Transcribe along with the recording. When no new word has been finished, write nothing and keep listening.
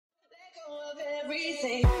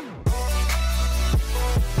everything.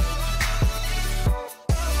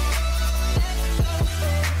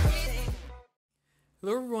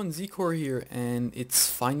 Hello everyone, Zcore here, and it's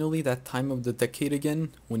finally that time of the decade again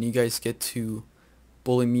when you guys get to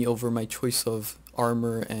bully me over my choice of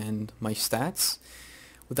armor and my stats.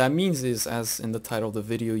 What that means is, as in the title of the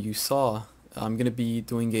video you saw, I'm going to be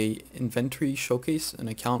doing a inventory showcase, an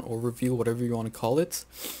account overview, whatever you want to call it.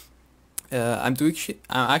 I'm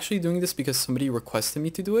actually doing this because somebody requested me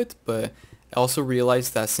to do it, but I also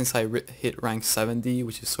realized that since I hit rank 70,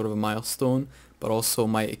 which is sort of a milestone, but also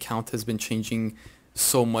my account has been changing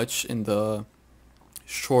so much in the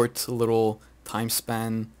short little time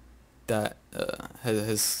span that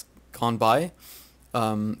has gone by,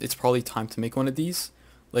 it's probably time to make one of these.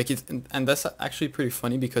 And that's actually pretty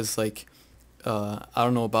funny because I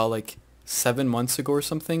don't know, about like 7 months ago or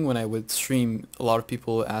something, when I would stream, a lot of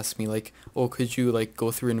people asked me like, oh, could you like go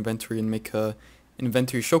through inventory and make a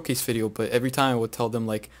inventory showcase video? But every time I would tell them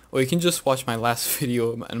like, oh, you can just watch my last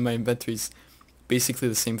video and my inventory is basically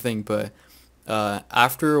the same thing. But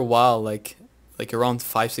after a while, like around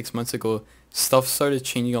 5-6 months ago, stuff started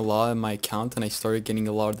changing a lot in my account and I started getting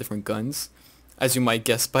a lot of different guns, as you might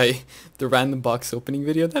guess by the random box opening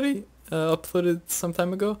video that I uploaded some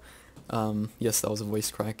time ago. Yes, that was a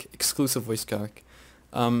voice crack, exclusive voice crack.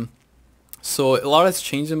 So a lot has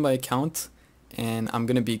changed in my account, and I'm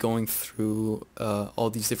gonna be going through all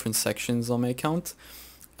these different sections on my account.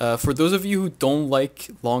 For those of you who don't like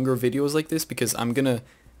longer videos like this, because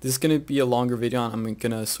this is gonna be a longer video and I'm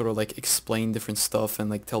gonna sort of like explain different stuff and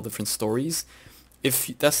like tell different stories. If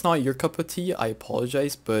that's not your cup of tea, I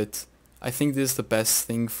apologize, but I think this is the best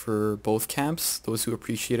thing for both camps, those who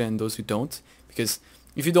appreciate it and those who don't, because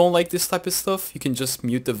if you don't like this type of stuff, you can just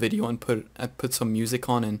mute the video and put some music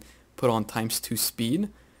on and put on ×2 speed.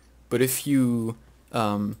 But if you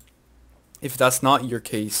if that's not your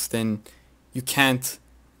case, then you can't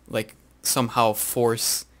like somehow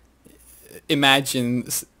imagine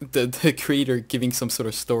the creator giving some sort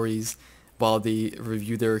of stories while they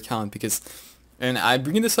review their account. And I'm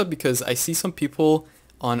bringing this up because I see some people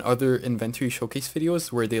on other inventory showcase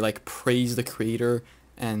videos where they like praise the creator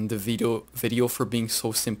and the video for being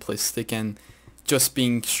so simplistic and just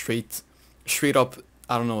being straight up,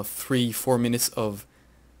 I don't know, 3-4 minutes of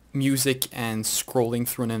music and scrolling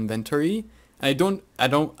through an inventory. And I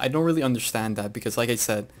don't really understand that, because like I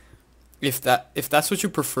said, if that's what you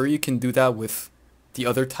prefer, you can do that with the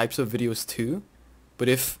other types of videos too. But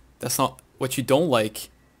if that's not what you don't like,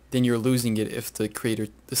 then you're losing it if the creator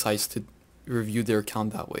decides to review their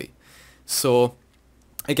account that way. So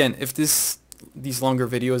again, if these longer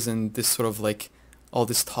videos and this sort of like all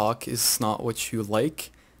this talk is not what you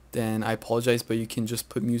like, then I apologize, but you can just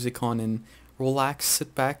put music on and relax,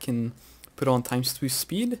 sit back and put on ×2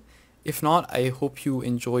 speed. If not, I hope you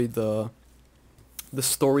enjoy the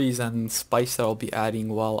stories and spice that I'll be adding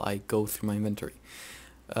while I go through my inventory,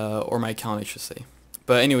 or my account I should say.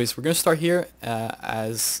 But anyways, we're gonna start here.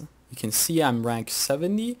 As you can see, I'm rank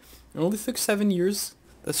 70. It only took 7 years,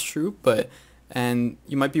 that's true, and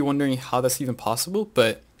you might be wondering how that's even possible,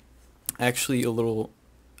 but actually we're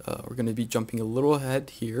going to be jumping a little ahead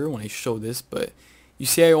here when I show this, but you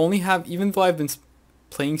see I only have, even though I've been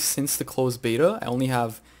playing since the closed beta, I only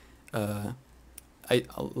have,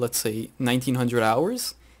 let's say 1900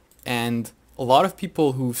 hours, and a lot of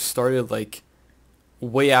people who've started like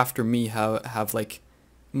way after me have like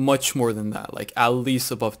much more than that, like at least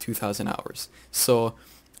above 2000 hours. So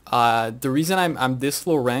the reason I'm this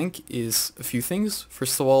low rank is a few things.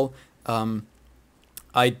 First of all, I'm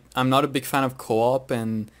not a big fan of co-op,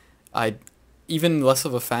 and I even less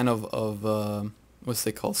of a fan of what's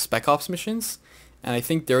they called, spec ops missions, and I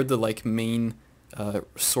think they're the like main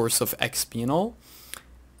source of XP and all.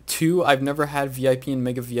 2, I've never had VIP and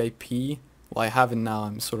Mega VIP. Well, I haven't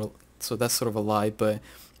now. So that's sort of a lie. But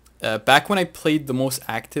back when I played the most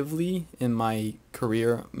actively in my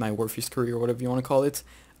career, my Warface career, whatever you want to call it,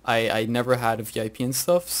 I never had a VIP and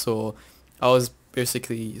stuff, so I was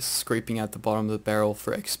basically scraping at the bottom of the barrel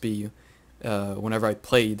for XP whenever I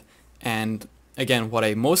played. And again, what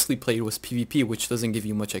I mostly played was PvP, which doesn't give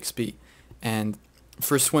you much XP. And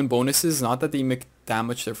first win bonuses, not that they make that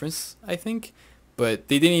much difference, I think, but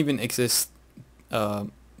they didn't even exist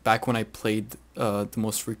back when I played the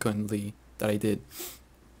most frequently that I did.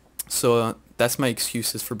 So that's my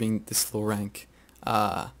excuses for being this low rank.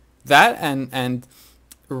 That and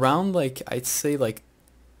around like, I'd say like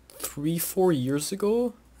 3-4 years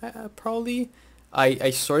ago, probably, I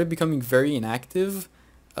started becoming very inactive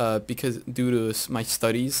because due to my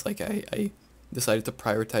studies. Like I decided to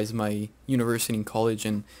prioritize my university and college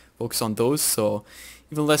and focus on those, so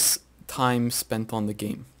even less time spent on the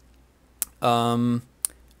game. I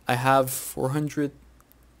have 400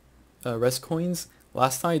 res coins.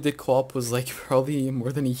 Last time I did co-op was like probably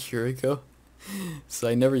more than a year ago, so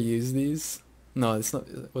I never used these. No, it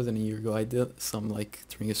wasn't a year ago. I did some like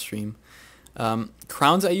during a stream.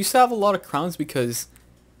 Crowns, I used to have a lot of crowns because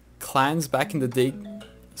clans back in the day,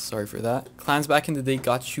 sorry for that, clans back in the day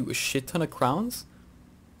got you a shit ton of crowns.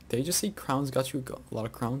 Did I just say crowns got you a lot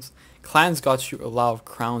of crowns? Clans got you a lot of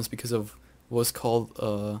crowns because of what was called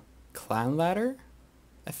a clan ladder,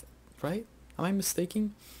 right? Am I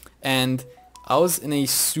mistaken? And I was in a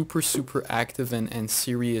super active and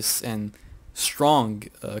serious and strong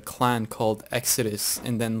clan called Exodus,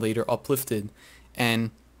 and then later Uplifted.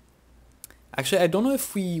 And actually, I don't know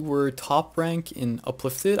if we were top rank in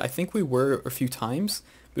Uplifted. I think we were a few times,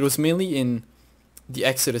 but it was mainly in the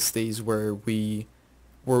Exodus days where we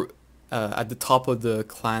were at the top of the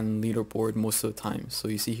clan leaderboard most of the time. So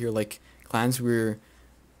you see here, like clans, we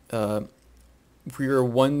were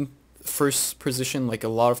one first position like a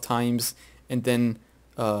lot of times, and then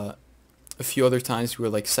a few other times we were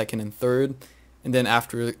like second and third, and then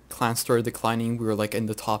after clans started declining, we were like in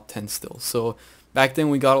the top 10 still. So back then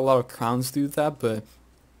we got a lot of crowns due to that, but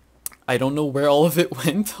I don't know where all of it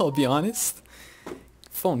went, I'll be honest.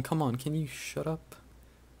 Phone, come on, can you shut up?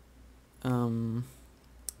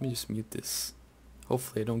 Let me just mute this.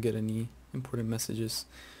 Hopefully I don't get any important messages.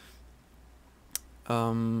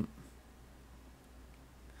 Yeah,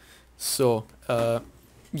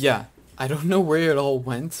 I don't know where it all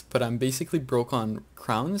went, but I'm basically broke on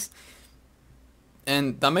crowns.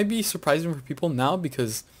 And that might be surprising for people now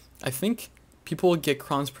because I think people get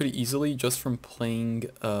crowns pretty easily just from playing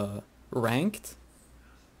ranked.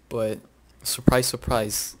 But surprise,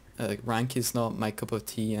 surprise, rank is not my cup of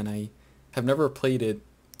tea, and I have never played it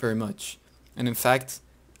very much. And in fact,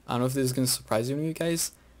 I don't know if this is going to surprise you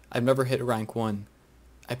guys, I've never hit rank 1.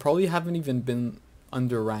 I probably haven't even been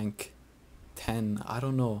under rank 10. I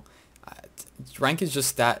don't know. Rank is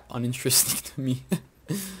just that uninteresting to me.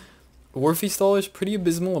 Warface dollars, pretty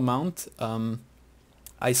abysmal amount.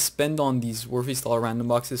 I spend on these Warface dollar random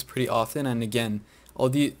boxes pretty often, and again, all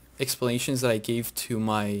the explanations that I gave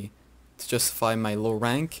to justify my low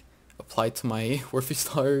rank apply to my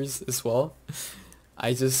Warface dollars as well.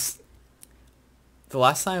 The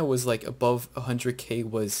last time I was like above 100k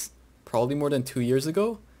was probably more than 2 years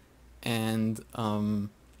ago, and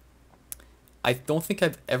I don't think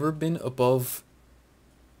I've ever been above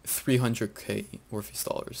 300k Warface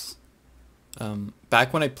dollars.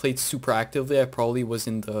 Back when I played super actively, I probably was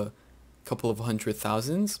in the couple of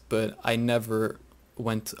 100,000s, but I never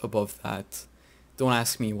went above that. Don't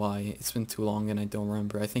ask me why, it's been too long and I don't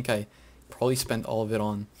remember. I think I probably spent all of it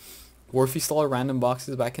on Warface dollar random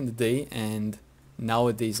boxes back in the day, and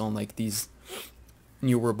nowadays on like these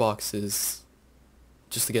newer boxes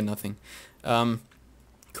just to get nothing.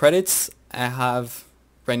 Credits, I have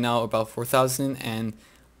right now about 4,000, and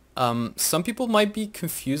some people might be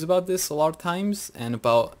confused about this a lot of times and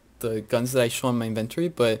about the guns that I show in my inventory,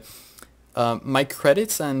 but my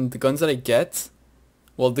credits and the guns that I get,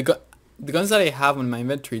 well, the guns that I have in my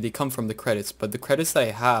inventory, they come from the credits, but the credits that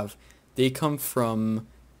I have, they come from,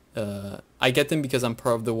 I get them because I'm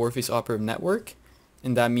part of the Warface Operative Network,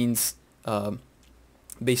 and that means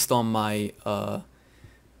based on my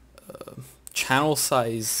channel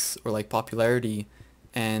size or like popularity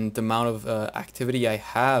and the amount of activity I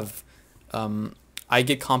have, I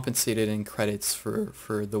get compensated in credits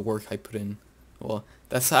for the work I put in. Well,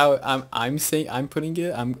 that's how I'm putting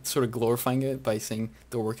it. I'm sort of glorifying it by saying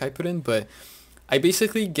the work I put in, but I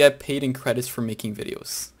basically get paid in credits for making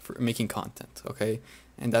videos, for making content, okay?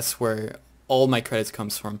 And that's where all my credits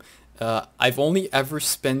comes from. I've only ever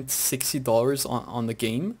spent $60 on the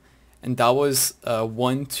game, and that was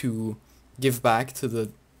one to give back to the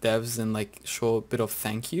devs and like show a bit of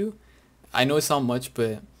thank you. I know it's not much,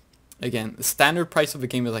 but again, the standard price of a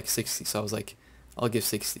game is like 60, so I was like, I'll give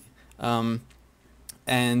 60.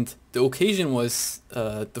 And the occasion was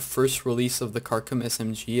the first release of the Carcom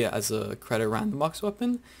SMG as a credit random box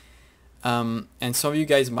weapon. And some of you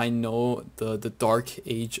guys might know the dark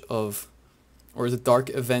age of, or the dark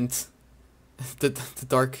event, the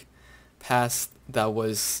dark past that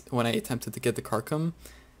was when I attempted to get the Carcom.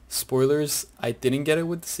 Spoilers, I didn't get it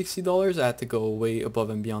with the $60. I had to go way above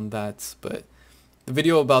and beyond that, but the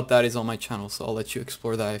video about that is on my channel, so I'll let you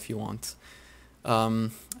explore that if you want. I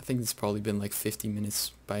think it's probably been like 50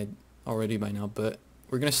 minutes already by now, but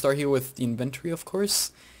we're gonna start here with the inventory, of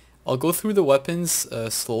course. I'll go through the weapons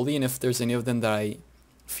slowly, and if there's any of them that I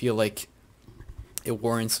feel like it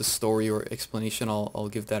warrants a story or explanation, I'll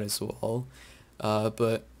give that as well.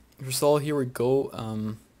 But first of all, here we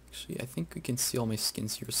go. Actually, I think we can see all my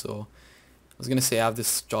skins here, so I was gonna say I have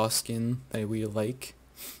this jaw skin that I really like,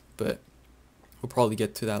 but we'll probably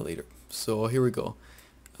get to that later. So here we go.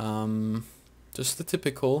 Just the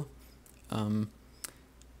typical.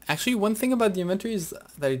 Actually, one thing about the inventory is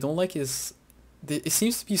that I don't like is it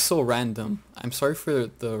seems to be so random. I'm sorry for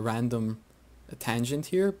the random tangent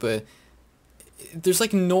here, but there's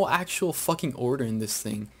like no actual fucking order in this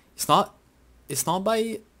thing. It's not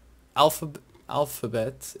by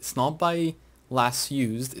alphabet. It's not by last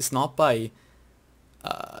used. It's not by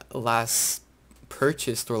last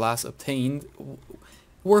purchased or last obtained.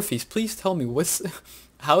 Warface, please tell me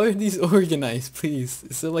how are these organized, please?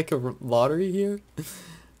 Is there like a lottery here?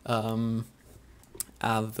 I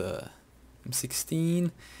have the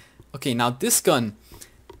M16. Okay, now this gun,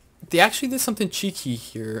 they actually did something cheeky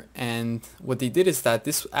here, and what they did is that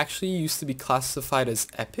this actually used to be classified as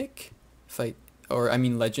epic,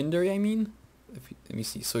 legendary. Let me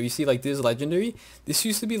see. So you see, like, this is legendary. This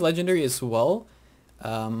used to be legendary as well.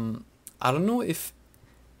 I don't know if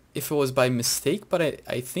it was by mistake, but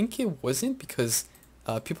I think it wasn't, because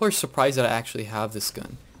people are surprised that I actually have this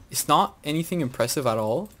gun. It's not anything impressive at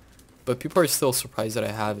all, but people are still surprised that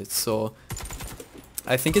I have it. So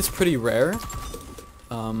I think it's pretty rare.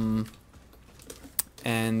 But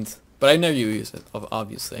I never use it.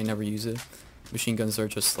 Obviously, I never use it. Machine guns are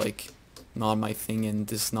just like not my thing, and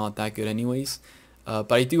this is not that good anyways.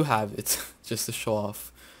 But I do have it just to show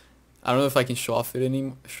off. I don't know if I can show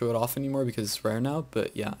it off anymore because it's rare now.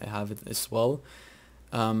 But yeah, I have it as well.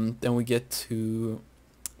 Then we get to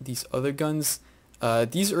these other guns.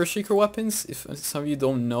 These Earthshaker weapons, if some of you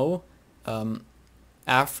don't know,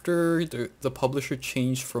 after the publisher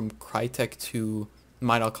changed from Crytek to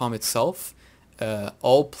My.com itself,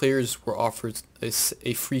 all players were offered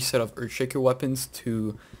a free set of Earthshaker weapons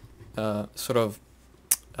to sort of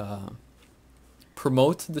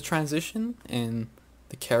promote the transition and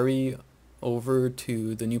the carry over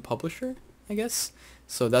to the new publisher, I guess.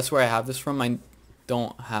 So that's where I have this from. I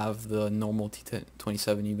don't have the normal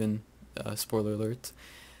T27 even, spoiler alert.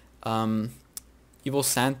 Evil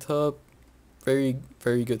Santa, very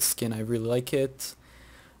good skin. I really like it.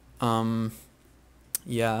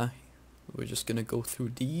 Yeah, we're just gonna go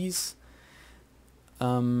through these. I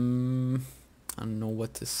don't know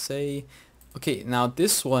what to say. Okay, now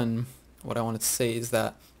this one, what I wanted to say is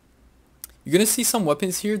that you're gonna see some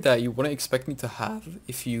weapons here that you wouldn't expect me to have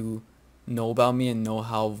if you know about me and know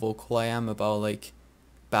how vocal I am about like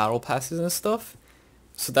battle passes and stuff.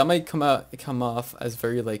 So that might come off as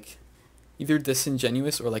very like either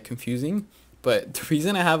disingenuous or like confusing. But the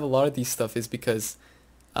reason I have a lot of these stuff is because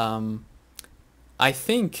I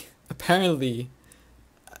think apparently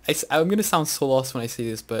I'm gonna sound so lost when I say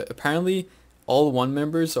this, but apparently all one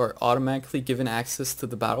members are automatically given access to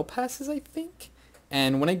the battle passes, I think.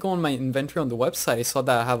 And when I go on my inventory on the website, I saw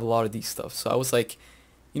that I have a lot of these stuff. So I was like,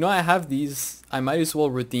 you know, I have these, I might as well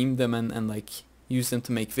redeem them and like use them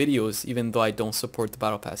to make videos, even though I don't support the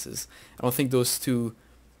battle passes. I don't think those two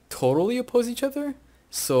totally oppose each other.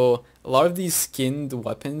 So a lot of these skinned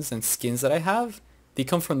weapons and skins that I have, they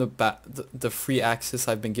come from the free access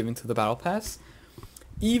I've been given to the battle pass.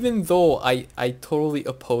 Even though I totally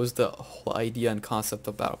oppose the whole idea and concept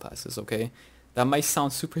of battle passes, okay? That might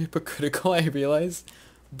sound super hypocritical, I realize,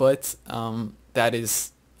 but that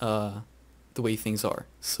is the way things are.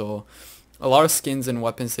 So a lot of skins and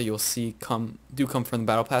weapons that you'll see do come from the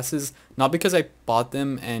battle passes, not because I bought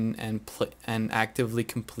them and actively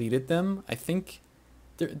completed them. I think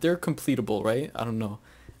they're completable, right? I don't know.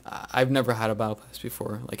 I've never had a battle pass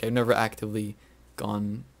before. Like, I've never actively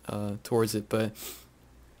gone towards it, but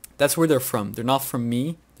that's where they're from. They're not from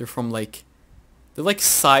me. They're from like, they're like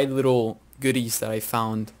side little goodies that I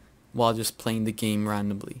found while just playing the game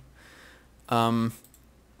randomly.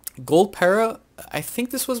 Gold para, I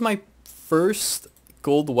think this was my first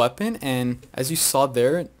gold weapon, and as you saw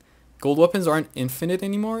there, gold weapons aren't infinite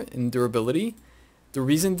anymore in durability. The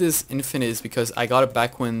reason this infinite is because I got it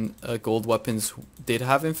back when gold weapons did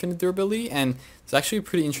have infinite durability, and it's actually a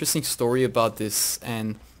pretty interesting story about this,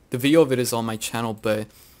 and the video of it is on my channel. But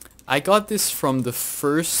I got this from the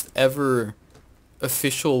first ever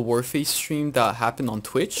official Warface stream that happened on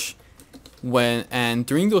Twitch, and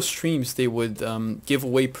during those streams they would give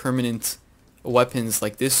away permanent weapons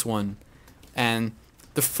like this one. And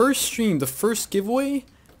the first stream, the first giveaway,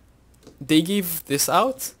 they gave this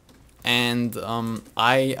out, and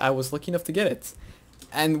I was lucky enough to get it.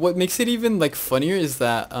 And what makes it even like funnier is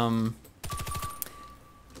that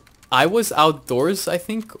I was outdoors, I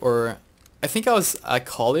think I was at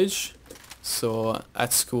college, so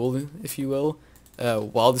at school, if you will,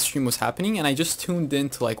 while the stream was happening, and I just tuned in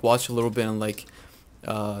to like watch a little bit and like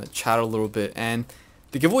chat a little bit, and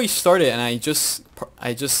the giveaway started, and I just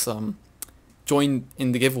joined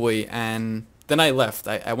in the giveaway, and then I left.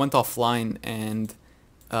 I went offline, and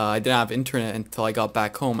I didn't have internet until I got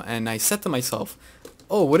back home, and I said to myself,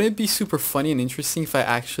 oh, wouldn't it be super funny and interesting if I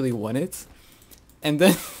actually won it? And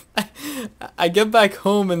then I get back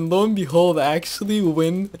home, and lo and behold, I actually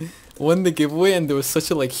won the giveaway, and there was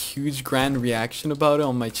such a like huge grand reaction about it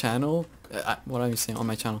on my channel. What am I saying, on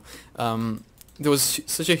my channel? There was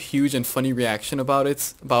such a huge and funny reaction about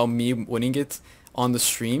it, about me winning it on the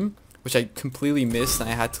stream, which I completely missed, and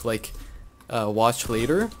I had to like watch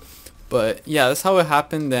later. But yeah, that's how it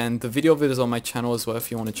happened, and the video of it is on my channel as well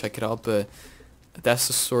if you want to check it out. But that's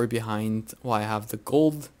the story behind why I have the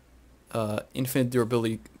gold infinite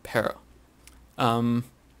durability para. Then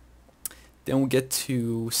we'll get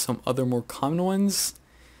to some other more common ones.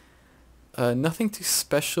 Nothing too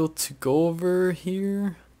special to go over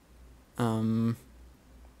here. I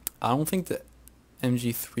don't think the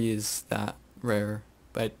MG3 is that rare,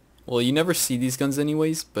 but well, you never see these guns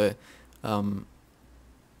anyways, but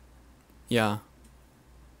yeah,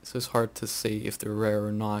 so it's hard to say if they're rare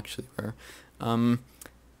or not actually rare.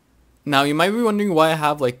 Now you might be wondering why I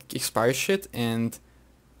have like expired shit, and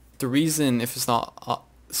the reason, if it's not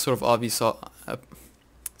sort of obvious,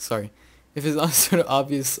 sorry, if it's not sort of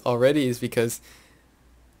obvious already, is because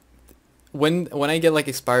when I get like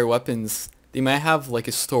expired weapons, they might have like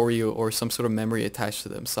a story or some sort of memory attached to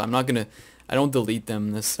them. So I don't delete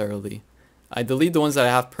them necessarily. I delete the ones that I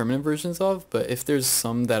have permanent versions of, but if there's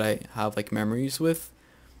some that I have like memories with,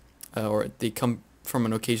 or they come from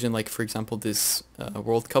an occasion, like for example this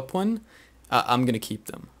World Cup one, I'm gonna keep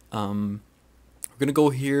them. We're gonna go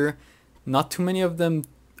here. Not too many of them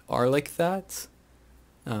are like that.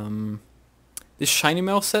 This shiny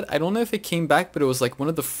metal set, I don't know if it came back, but it was like one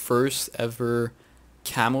of the first ever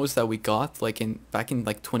camos that we got, like back in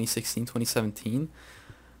like 2016, 2017.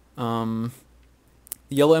 The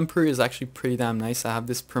Yellow Emperor is actually pretty damn nice. I have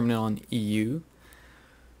this permanent on EU.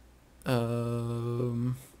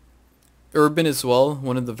 Urban as well,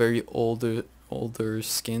 one of the very older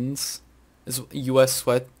skins. Is US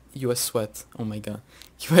Sweat. Oh my god.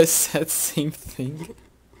 US Set, same thing.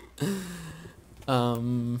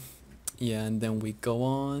 Yeah, and then we go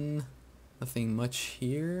on. Nothing much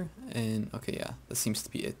here. And okay, yeah, that seems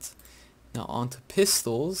to be it. Now on to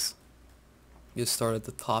pistols. You start at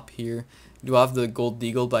the top here. I do have the gold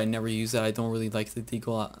deagle, but I never use it. I don't really like the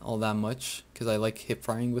deagle all that much because I like hip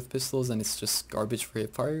firing with pistols, and it's just garbage for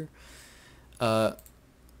hip fire.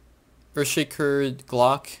 Earthshaker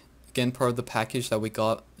Glock, again part of the package that we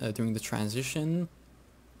got during the transition.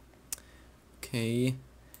 Okay,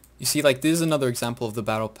 you see, like this is another example of the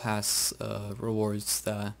battle pass rewards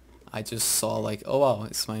that I just saw, like, oh wow,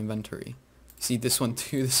 it's my inventory. See this one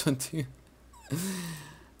too, this one too.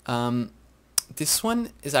 This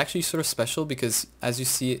one is actually sort of special because as you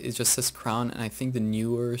see it just says crown, and I think the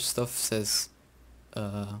newer stuff says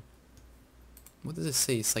what does it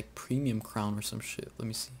say? It's like premium crown or some shit. Let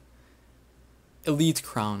me see. Elite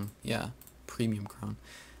crown. Yeah, premium crown.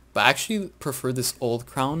 But I actually prefer this old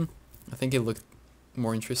crown. I think it looked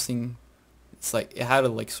more interesting. It's like it had a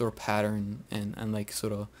like sort of pattern and like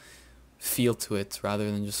sort of feel to it rather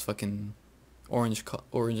than just fucking orange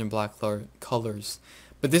and black colors.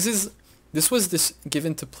 But this was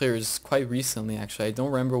given to players quite recently actually. I don't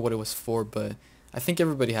remember what it was for, but I think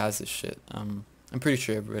everybody has this shit. I'm pretty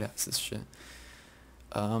sure everybody has this shit.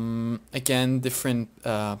 Again, different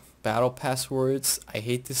battle passwords. I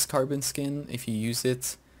hate this carbon skin. If you use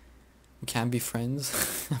it, we can't be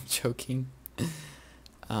friends. I'm joking.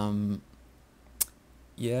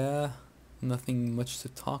 Yeah, nothing much to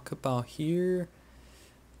talk about here.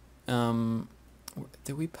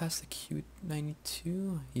 Did we pass the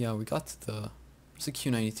Q92? Yeah, we got to the... Where's the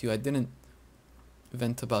Q92? I didn't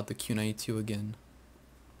vent about the Q92 again.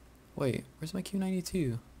 Wait, where's my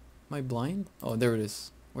Q92? Am I blind? Oh, there it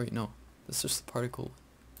is. Wait, no. That's just the particle.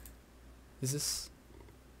 Is this...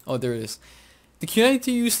 Oh, there it is. The Q92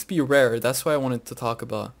 used to be rare. That's why I wanted to talk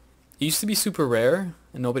about. It used to be super rare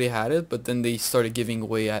and nobody had it, but then they started giving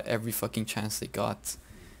away at every fucking chance they got.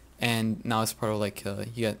 And now it's part of like, you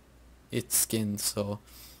get its skin, so...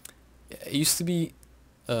 It used to be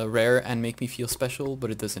rare and make me feel special, but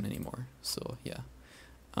it doesn't anymore. So, yeah.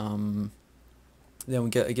 Then we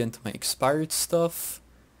get again to my expired stuff.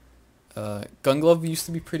 Gun Glove used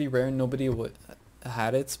to be pretty rare and nobody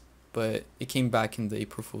had it, but it came back in the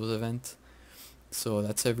April Fool's event. So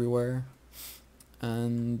that's everywhere.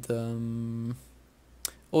 And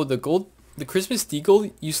oh, the Christmas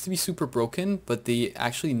Deagle used to be super broken, but they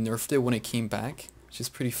actually nerfed it when it came back, which is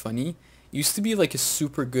pretty funny. It used to be like a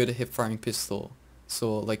super good hip firing pistol.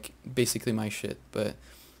 So like basically my shit, but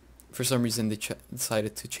for some reason they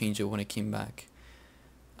decided to change it when it came back.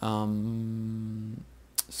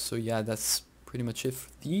 So yeah, that's pretty much it for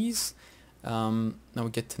these. Now we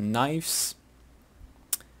get to knives.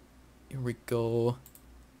 Here we go.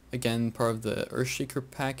 Again, part of the Earthshaker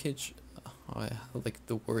package. Oh, I have like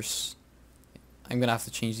the worst. I'm gonna have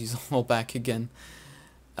to change these all back again.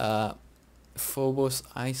 Phobos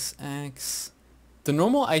Ice Axe. The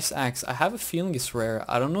normal Ice Axe, I have a feeling it's rare.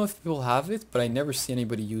 I don't know if people have it, but I never see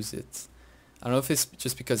anybody use it. I don't know if it's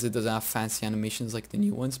just because it doesn't have fancy animations like the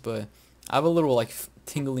new ones, but I have a little like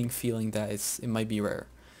tingling feeling that it might be rare.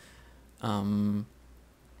 Then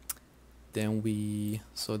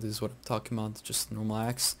so this is what I'm talking about, just normal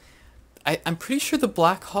axe. I'm pretty sure the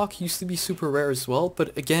Black Hawk used to be super rare as well,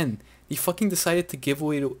 but again, they fucking decided to give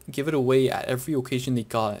it away at every occasion they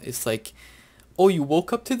got. It's like, oh, you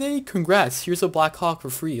woke up today? Congrats, here's a Black Hawk for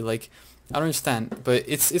free. Like, I don't understand, but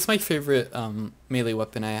it's my favorite melee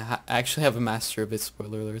weapon. I actually have a master of it,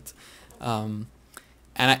 spoiler alert. And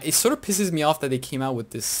it sort of pisses me off that they came out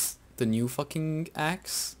with the new fucking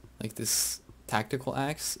axe, like this tactical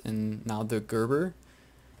axe, and now the Gerber,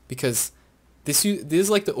 because this is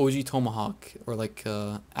like the OG tomahawk or like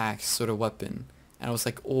axe sort of weapon, and I was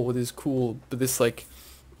like, oh, this is cool, but this like,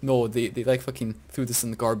 no, they like fucking threw this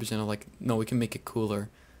in the garbage, and I'm like, no, we can make it cooler,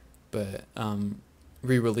 but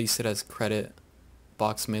re-release it as credit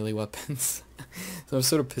box melee weapons. So I'm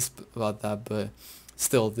sort of pissed about that, but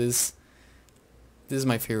still, this is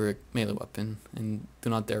my favorite melee weapon, and do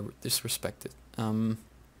not dare disrespect it.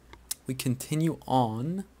 We continue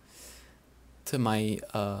on to my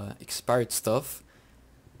expired stuff.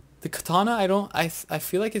 The katana, I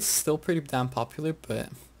feel like it's still pretty damn popular, but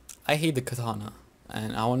I hate the katana,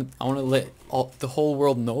 and I want to let the whole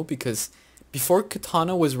world know, because before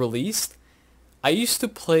katana was released, I used to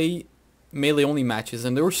play melee only matches,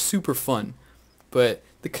 and they were super fun, but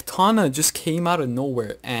the katana just came out of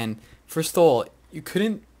nowhere. And first of all,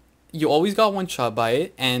 you always got one shot by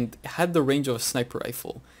it, and it had the range of a sniper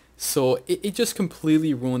rifle. So it just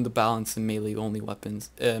completely ruined the balance in melee only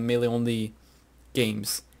weapons, melee only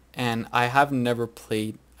games. And I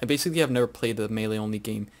basically have never played a melee only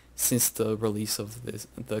game since the release of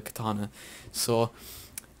the katana. So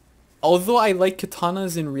although I like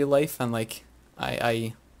katanas in real life, and like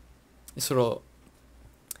I sort of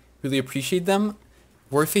really appreciate them,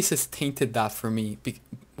 Warface has tainted that for me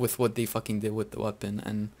with what they fucking did with the weapon,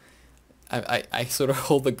 and I sort of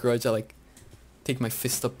hold a grudge. I like take my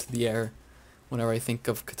fist up to the air whenever I think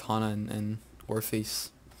of katana and Warface.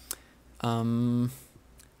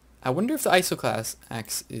 I wonder if the Isoclass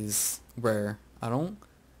axe is rare.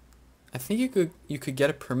 I think you could get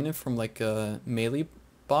it permanent from like a melee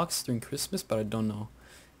box during Christmas, but I don't know.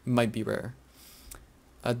 It might be rare.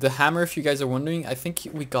 The hammer, if you guys are wondering, I think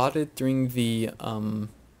we got it during the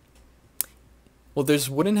well, there's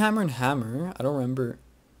wooden hammer and hammer. I don't remember.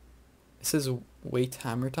 It says wait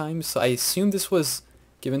hammer time, so I assume this was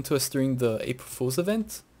given to us during the April Fool's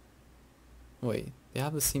event. Wait, they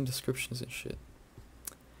have the same descriptions and shit.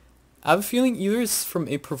 I have a feeling either it's from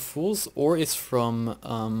April Fool's or it's from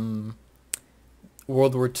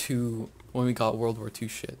World War II, when we got World War II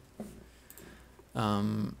shit.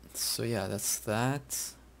 So yeah, that's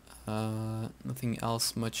that. Nothing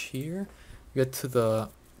else much here. We get to the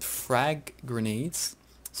frag grenades.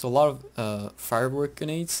 So a lot of firework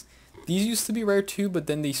grenades. These used to be rare too, but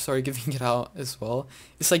then they started giving it out as well.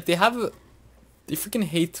 It's like they freaking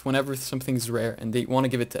hate whenever something's rare, and they want to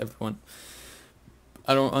give it to everyone.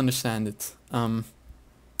 I don't understand it.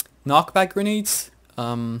 Knockback grenades.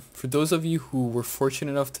 For those of you who were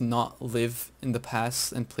fortunate enough to not live in the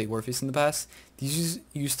past and play Warface in the past, these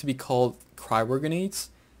used to be called crywar grenades,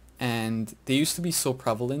 and they used to be so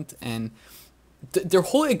prevalent, and their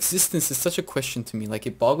whole existence is such a question to me. Like,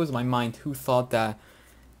 it boggles my mind who thought that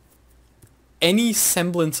any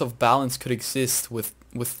semblance of balance could exist with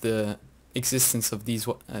the existence of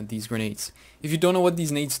these grenades. If you don't know what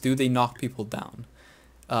these nades do, they knock people down.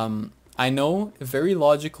 I know, very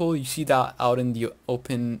logical. You see that out in the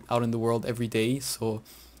open, out in the world every day, so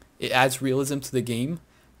it adds realism to the game.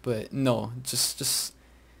 But no, just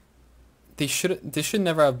this should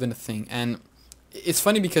never have been a thing. And it's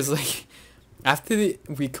funny because like after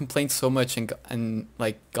we complained so much and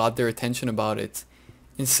like got their attention about it,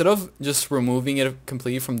 instead of just removing it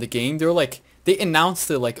completely from the game, they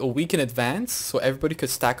announced it like a week in advance so everybody could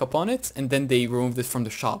stack up on it, and then they removed it from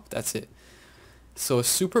the shop. That's it. So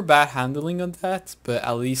super bad handling on that, but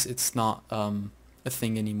at least it's not a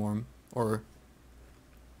thing anymore. Or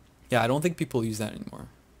yeah, I don't think people use that anymore,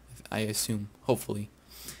 I assume, hopefully.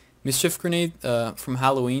 Mischief Grenade from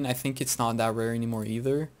Halloween, I think it's not that rare anymore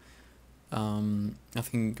either.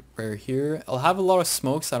 Nothing rare here. I'll have a lot of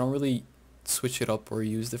smokes. I don't really switch it up or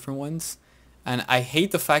use different ones. And I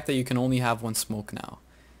hate the fact that you can only have one smoke now.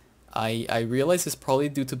 I realize it's probably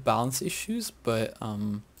due to balance issues, but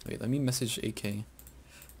wait, let me message AK.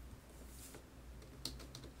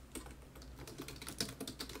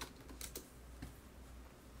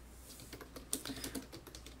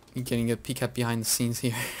 You're getting a peek at behind the scenes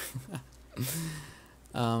here.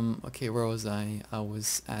 Okay, where was I? I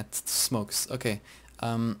was at smokes. Okay.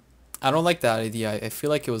 I don't like that idea. I feel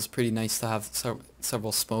like it was pretty nice to have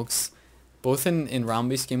several smokes, both in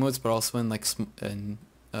round-based game modes, but also in like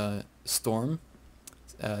Storm.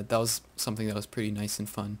 That was something that was pretty nice and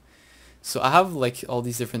fun. So I have like all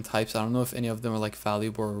these different types. I don't know if any of them are like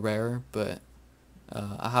valuable or rare, but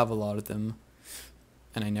I have a lot of them,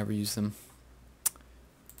 and I never use them.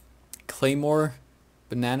 Claymore,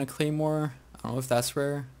 Banana Claymore. I don't know if that's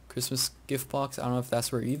rare. Christmas gift box. I don't know if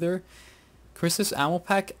that's rare either. Christmas ammo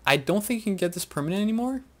pack. I don't think you can get this permanent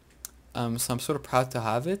anymore. So I'm sort of proud to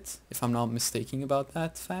have it, if I'm not mistaken about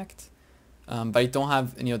that fact. But I don't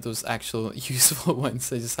have any of those actual useful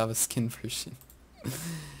ones. I just have a skin version.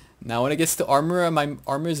 Now when it gets to armor, my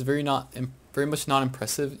armor is very much not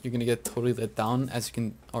impressive. You're gonna get totally let down, as you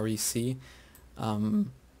can already see. You're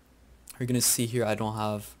gonna see here I don't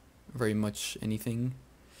have very much anything.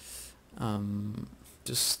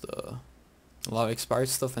 Just a lot of expired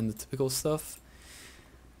stuff and the typical stuff.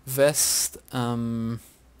 Vest. And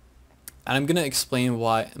I'm gonna explain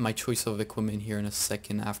why my choice of equipment here in a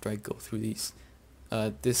second after I go through these.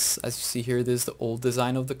 This, as you see here, this is the old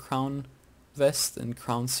design of the Crown vest and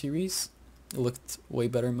Crown series. It looked way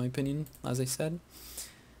better in my opinion, as I said.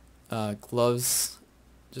 Gloves,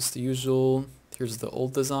 just the usual. Here's the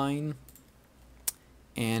old design.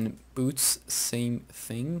 And boots, same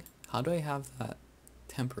thing. How do I have that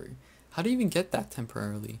temporary? How do you even get that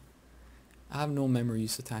temporarily? I have no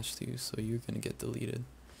memories attached to you, so you're gonna get deleted.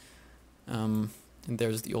 And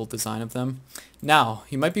there's the old design of them. Now,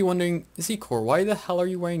 you might be wondering, Zcore, why the hell are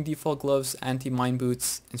you wearing default gloves, anti-mine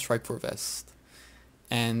boots, and strike force vest?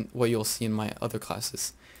 And what you'll see in my other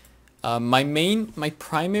classes. My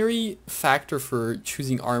primary factor for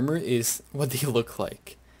choosing armor is what they look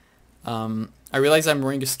like. I realize I'm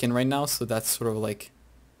wearing a skin right now, so that's sort of like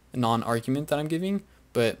a non-argument that I'm giving,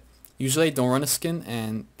 but usually I don't run a skin,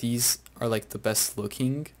 and these are like the best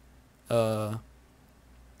looking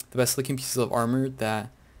pieces of armor that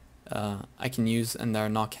I can use and that are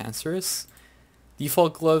not cancerous.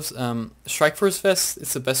 Default gloves, strike force vest,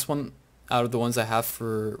 it's the best one out of the ones I have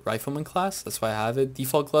for rifleman class. That's why I have it.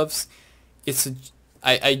 Default gloves,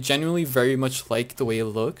 I genuinely very much like the way it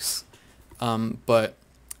looks, but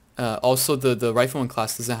also the rifleman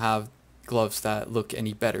class doesn't have gloves that look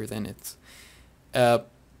any better than it.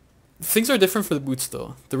 Things are different for the boots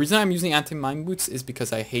though. The reason I'm using anti-mine boots is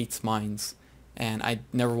because I hate mines and I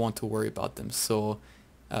never want to worry about them. So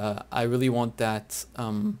I really want that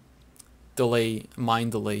mine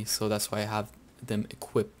delay, so that's why I have them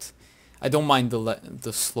equipped. I don't mind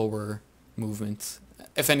the slower movement.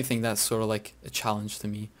 If anything, that's sort of like a challenge to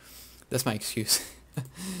me. That's my excuse.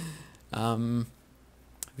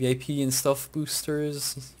 VIP and stuff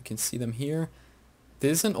boosters, you can see them here.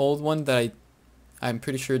 There's an old one that I'm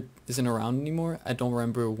pretty sure isn't around anymore. I don't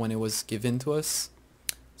remember when it was given to us,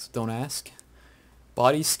 so don't ask.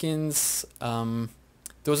 Body skins, there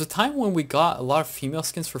was a time when we got a lot of female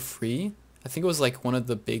skins for free. I think it was like one of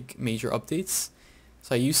the big major updates.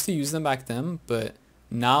 So I used to use them back then, but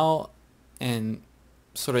now and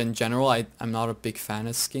sort of in general, I'm not a big fan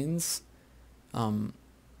of skins.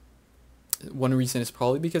 One reason is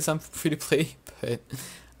probably because I'm free to play, but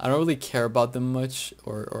I don't really care about them much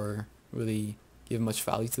or really give much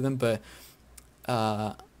value to them. But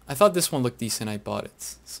I thought this one looked decent. I bought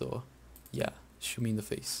it. So yeah, shoot me in the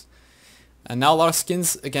face. And now a lot of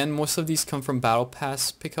skins, again, most of these come from Battle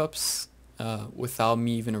Pass pickups without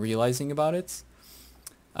me even realizing about it.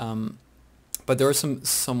 But there are some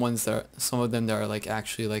of them that are like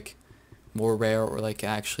actually like more rare, or like I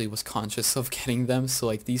actually was conscious of getting them. So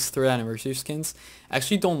like these 3rd anniversary skins, I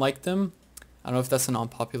actually don't like them. I don't know if that's an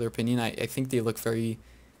unpopular opinion. I think they look very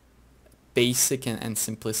basic and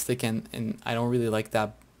simplistic, and I don't really like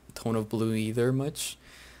that tone of blue either much.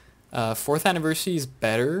 4th anniversary is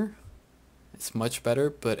better. It's much better,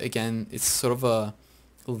 but again, it's sort of a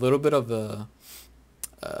little bit of a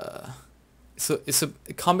so it's a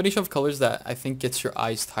combination of colors that I think gets your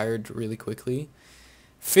eyes tired really quickly.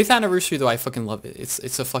 5th anniversary though, I fucking love it.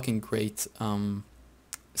 It's a fucking great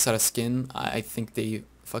set of skin. I think they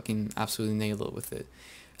fucking absolutely nail it with it.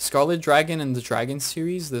 Scarlet Dragon and the Dragon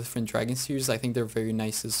series, the different Dragon series, I think they're very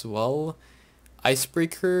nice as well.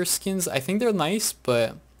 Icebreaker skins, I think they're nice,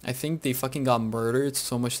 but I think they fucking got murdered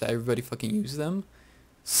so much that everybody fucking used them.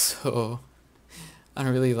 So I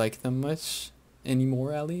don't really like them much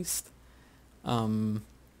anymore, at least. Then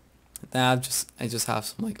I just have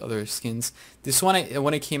some like other skins. This one,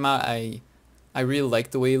 when it came out, I really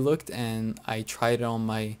liked the way it looked, and I tried it on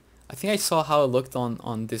my. I think I saw how it looked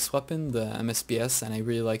on this weapon, the MSBS, and I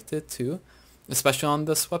really liked it too, especially on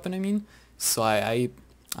this weapon. I mean, so I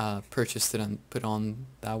purchased it and put on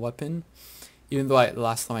that weapon, even though the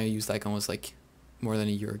last time I used that gun was like more than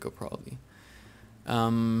a year ago probably.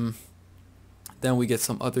 Then we get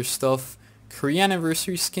some other stuff. Korean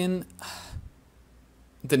anniversary skin.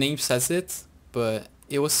 The name says it, but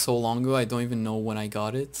it was so long ago I don't even know when I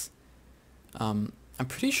got it. I'm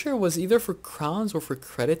pretty sure it was either for crowns or for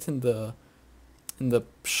credit in the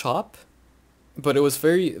shop, but it was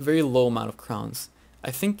very low amount of crowns. I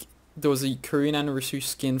think there was a Korean anniversary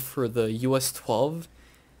skin for the US 12.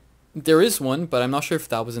 There is one, but I'm not sure if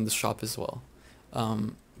that was in the shop as well.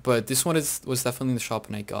 But this one was definitely in the shop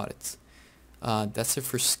when I got it. That's it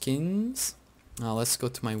for skins. Now let's go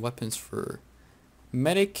to my weapons for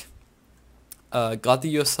medic. Got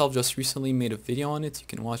the USL just recently, made a video on it. You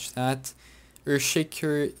can watch that.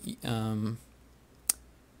 Earthshaker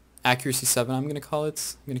accuracy 7, I'm gonna call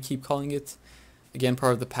it. I'm gonna keep calling it. Again,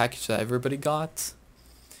 part of the package that everybody got.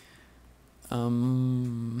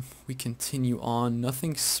 We continue on.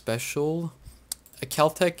 Nothing special. A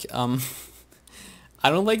Caltech. I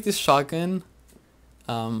don't like this shotgun.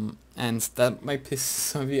 And that might piss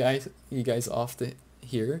some of you guys off to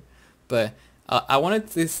hear, but I wanted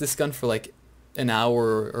this gun for like an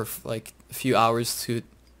hour or like a few hours to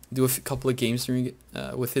do a couple of games during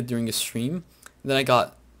with it during a stream. Then I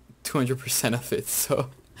got 200% of it, so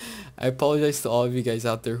I apologize to all of you guys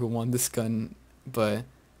out there who want this gun but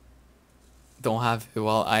don't have it.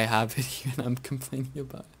 Well, I have it here and I'm complaining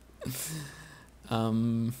about it.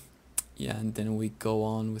 Yeah, and then we go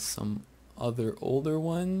on with some other older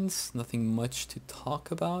ones. Nothing much to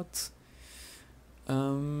talk about.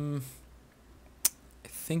 I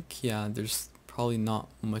think, yeah, there's probably not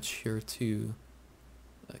much here to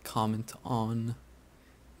comment on.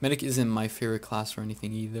 Medic isn't my favorite class or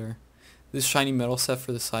anything either. This shiny metal set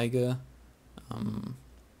for the Saiga,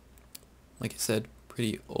 like I said,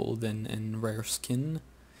 pretty old and rare skin.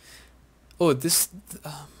 Oh, this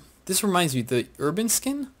reminds me, the urban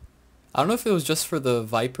skin, I don't know if it was just for the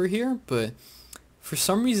Viper here, but for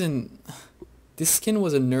some reason this skin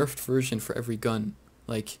was a nerfed version for every gun.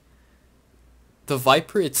 Like the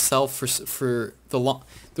Viper itself, for the long,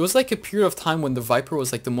 there was like a period of time when the Viper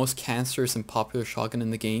was like the most cancerous and popular shotgun in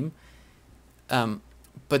the game.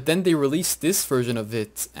 But then they released this version of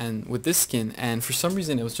it and with this skin, and for some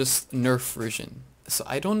reason it was just nerf version. So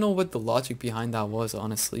I don't know what the logic behind that was,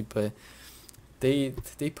 honestly, but they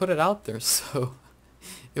put it out there, so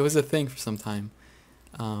it was a thing for some time.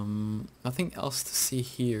 Nothing else to see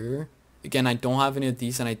here. Again, I don't have any of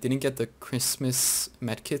these, and I didn't get the Christmas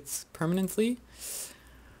medkits permanently.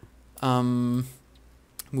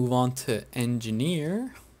 Move on to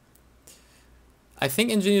engineer. I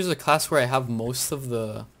think engineer is a class where I have most of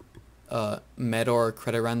the meta or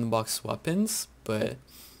credit random box weapons, but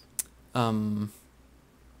I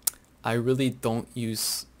really don't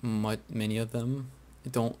use many of them. I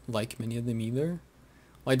don't like many of them either.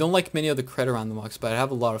 Well, I don't like many of the credit random box, but I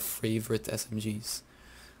have a lot of favorite SMGs.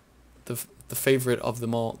 The favorite of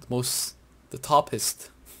them all, the toppest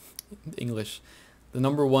English, the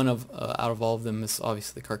number one of out of all of them is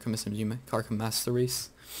obviously the Carcom SMG, Carcom Master Race.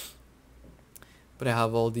 But I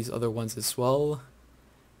have all these other ones as well.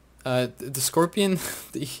 The Scorpion,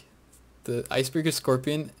 the Icebreaker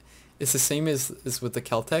Scorpion, is the same as with the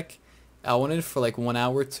Caltech. I wanted it for like 1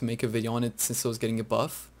 hour to make a video on it since I was getting a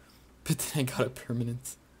buff, but then I got it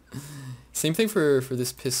permanent. Same thing for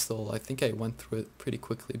this pistol. I think I went through it pretty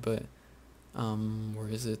quickly, but where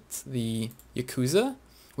is it? The Yakuza,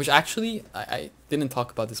 which actually I didn't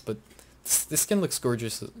talk about this, but this skin looks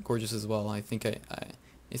gorgeous as well. I think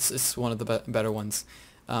it's one of the better ones.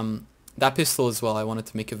 That pistol as well, I wanted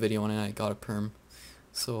to make a video on it and I got a perm,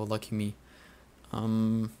 so lucky me.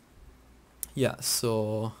 Yeah,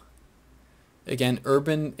 so again,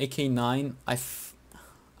 Urban AK9,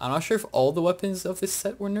 I'm not sure if all the weapons of this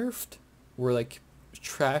set were nerfed, were like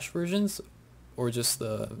trash versions, or just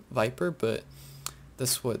the Viper, but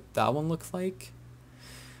that's what that one looked like.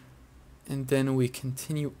 And then we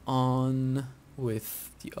continue on with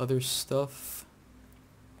the other stuff.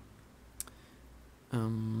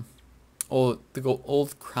 Oh, the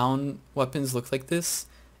old crown weapons look like this,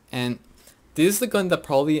 and this is the gun that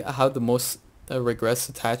probably I have the most regrets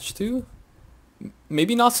attached to.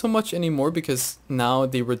 Maybe not so much anymore because now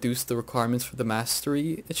they reduced the requirements for the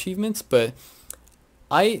mastery achievements, but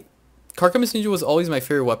I Carcamus Ninja was always my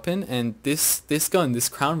favorite weapon, and this gun, this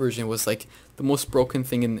crown version, was like the most broken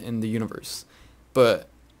thing in the universe. But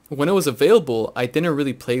when it was available, I didn't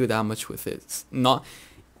really play that much with it. It's not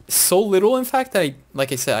so little, in fact, that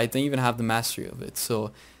like I said, I didn't even have the mastery of it.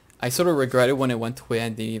 So I sort of regret it when it went away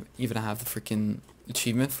and didn't even have the freaking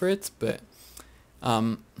achievement for it. But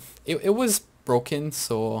it was broken,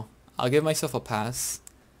 so I'll give myself a pass.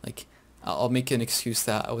 Like, I'll make an excuse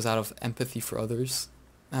that I was out of empathy for others,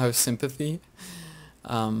 out of sympathy.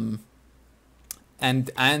 And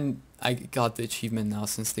I got the achievement now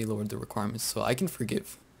since they lowered the requirements, so I can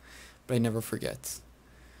forgive, but I never forget.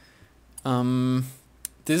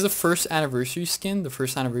 This is the first anniversary skin, the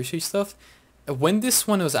first anniversary stuff. When this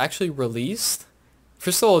one was actually released,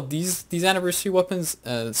 first of all, these anniversary weapons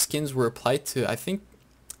skins were applied to, I think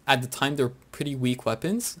at the time they were pretty weak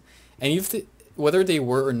weapons, and if whether they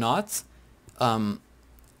were or not,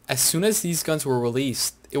 as soon as these guns were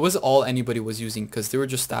released, it was all anybody was using because they were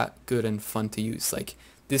just that good and fun to use. Like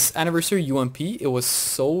this anniversary UMP, it was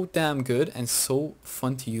so damn good and so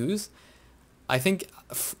fun to use. I think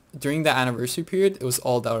during that anniversary period, it was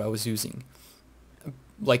all that I was using,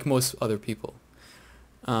 like most other people.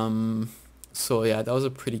 So yeah, that was a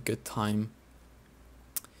pretty good time.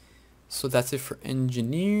 So that's it for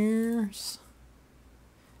engineers.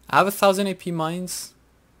 I have 1,000 AP mines,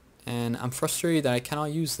 and I'm frustrated that I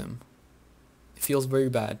cannot use them. It feels very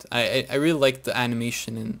bad. I really like the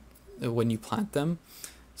animation in when you plant them,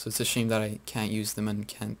 so it's a shame that I can't use them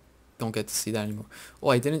and don't get to see that anymore. Oh,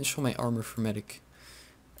 I didn't show my armor for medic.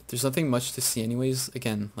 There's nothing much to see anyways.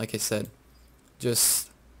 Again, like I said,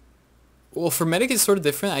 just, well, for medic it's sort of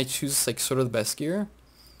different. I choose like sort of the best gear.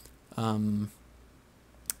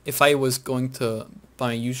 If I was going to by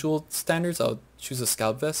my usual standards, I would choose a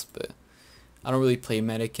scout vest, but I don't really play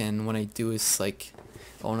medic, and when I do, it's like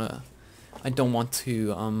I don't want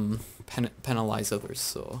to penalize others,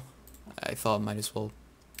 so I thought I might as well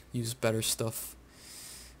use better stuff.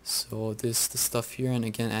 So this the stuff here, and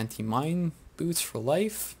again, anti-mine boots for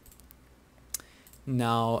life.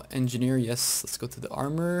 Now engineer, yes, let's go to the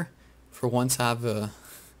armor. For once I have a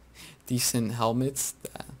decent helmet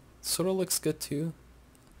that sort of looks good too,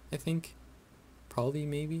 I think. Probably,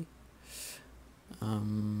 maybe.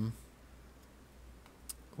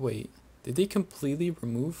 Wait, did they completely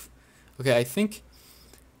remove? Okay, I think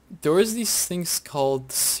there was these things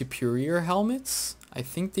called superior helmets. I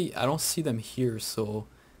think I don't see them here, so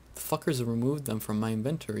the fuckers removed them from my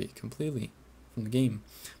inventory completely from the game.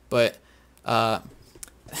 But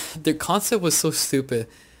the concept was so stupid.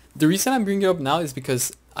 The reason I'm bringing it up now is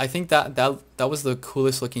because I think that was the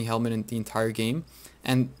coolest looking helmet in the entire game,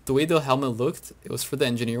 and the way the helmet looked, it was for the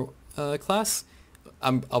engineer class.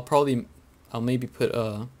 I'll maybe put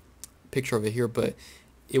a picture of it here, but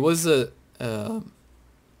it was a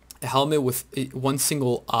helmet with one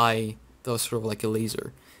single eye that was sort of like a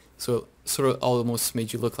laser, so sort of almost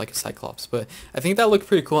made you look like a cyclops. But I think that looked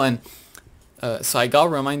pretty cool, and so I got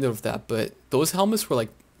reminded of that. But those helmets were like,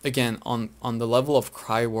 again, on the level of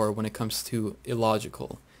Cry War when it comes to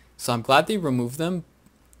illogical. So I'm glad they removed them.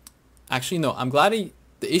 Actually, no, I'm glad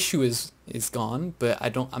the issue is gone, but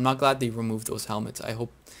I'm not glad they removed those helmets. I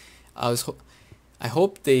hope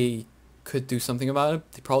they could do something about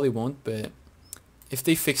it. They probably won't, but if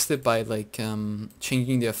they fixed it by like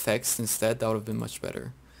changing the effects instead, that would have been much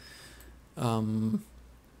better.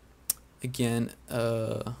 Again,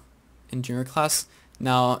 engineer class.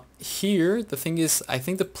 Now here, the thing is, I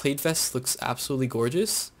think the plate vest looks absolutely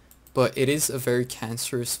gorgeous, but it is a very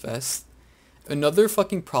cancerous vest. Another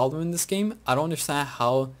fucking problem in this game, I don't understand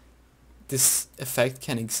how this effect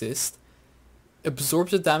can exist.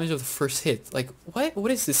 Absorbs the damage of the first hit. Like,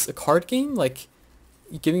 what is this, a card game? Like,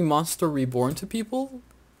 giving Monster Reborn to people?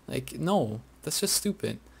 Like, no, that's just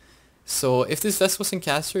stupid. So if this vest wasn't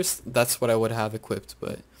cancerous, that's what I would have equipped,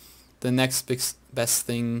 but the next best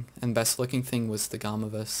thing and best looking thing was the Gamma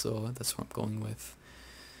vest, so that's what I'm going with.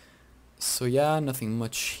 So yeah, nothing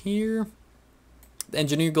much here. The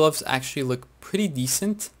engineer gloves actually look pretty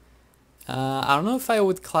decent. I don't know if I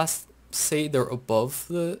would say they're above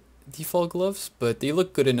the default gloves, but they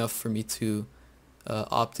look good enough for me to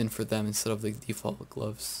opt in for them instead of the default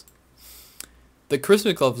gloves. The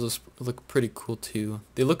Christmas gloves look pretty cool too.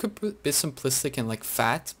 They look a bit simplistic and like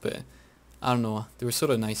fat, but I don't know, they were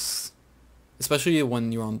sort of nice, especially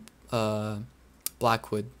when you're on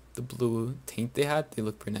Blackwood. The blue taint they had, they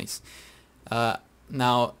look pretty nice.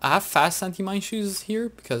 Now, I have fast anti-mine shoes here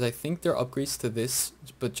because I think they're upgrades to this,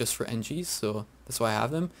 but just for NGs, so that's why I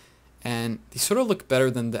have them. And they sort of look better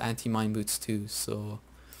than the anti-mine boots too, so...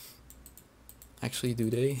 Actually, do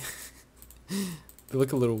they? They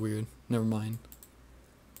look a little weird. Never mind.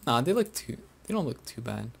 Nah, they don't look too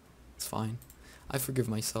bad. It's fine. I forgive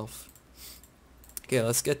myself. Okay,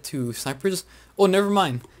 let's get to snipers. Oh, never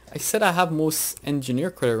mind. I said I have most engineer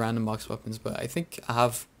credit random box weapons, but I think I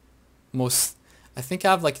have most... I think I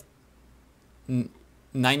have like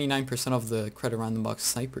 99% of the credit random box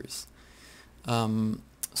snipers.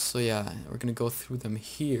 So yeah, we're gonna go through them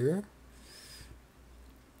here.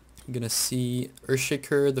 You're gonna see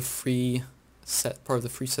Earthshaker, the free set, part of the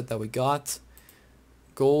free set that we got.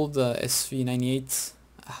 Gold SV98,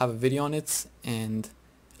 I have a video on it, and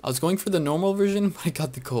I was going for the normal version, but I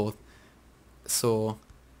got the gold. So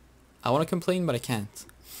I want to complain, but I can't,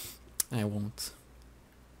 and I won't.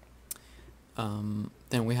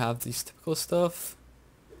 Then we have these typical stuff.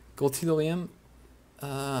 Gold TWM.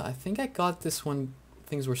 I think I got this one.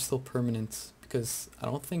 Things were still permanent because I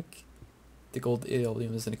don't think the gold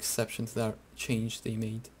AWM is an exception to that change they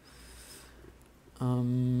made.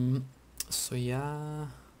 So yeah,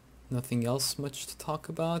 nothing else much to talk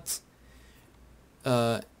about.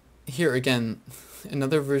 Here again,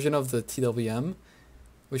 another version of the TWM,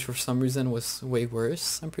 which for some reason was way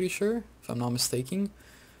worse, I'm pretty sure, if I'm not mistaken.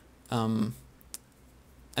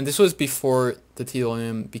 And this was before the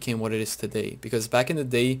TWM became what it is today, because back in the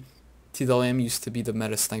day, TWM used to be the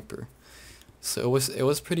meta sniper. So it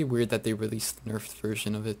was pretty weird that they released the nerfed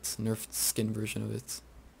version of it, nerfed skin version of it.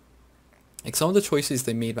 Like some of the choices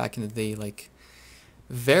they made back in the day, like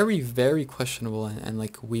very, very questionable and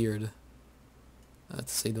like weird, to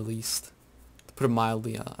say the least. To put it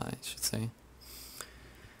mildly, I should say.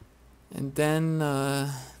 And then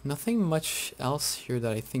nothing much else here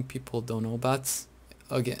that I think people don't know about.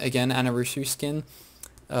 Again, anniversary skin.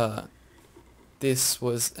 This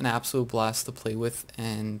was an absolute blast to play with,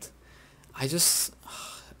 and I just,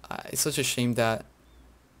 it's such a shame that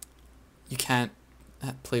you can't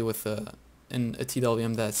play with a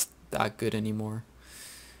TWM that's that good anymore.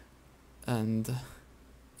 And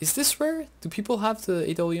is this rare? Do people have the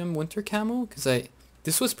AWM winter camo? Because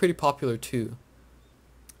this was pretty popular too.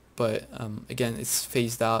 But again, it's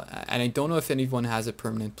phased out, and I don't know if anyone has it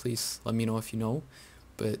permanent. Please let me know if you know.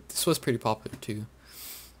 But this was pretty popular too.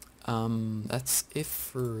 That's it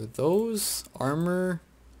for those. Armor,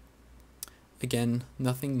 again,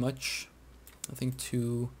 nothing much, nothing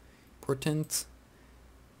too important.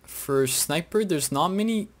 For sniper, there's not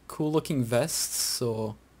many cool looking vests,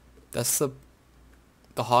 so that's the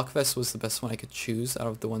Hawk vest was the best one I could choose out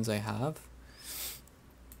of the ones I have.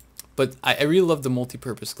 But I really love the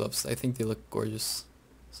multi-purpose gloves. I think they look gorgeous,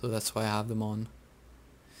 so that's why I have them on.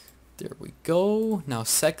 There we go. Now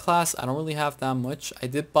set class, I don't really have that much. I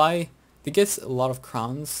did buy, they get a lot of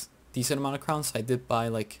crowns, decent amount of crowns, so I did buy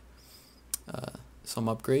like some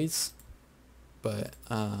upgrades, but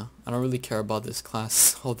I don't really care about this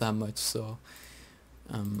class all that much, so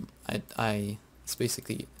it's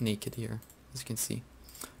basically naked here, as you can see.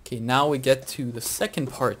 Okay, now we get to the second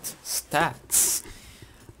part, stats.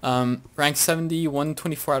 Rank 70,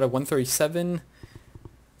 124 out of 137,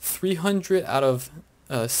 300 out of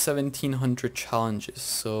 1700 challenges.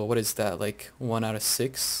 So what is that, like 1 out of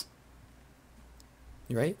 6?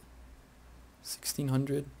 Right?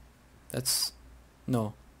 1600? That's...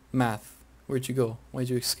 no. Math. Where'd you go? Why'd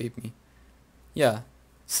you escape me? Yeah.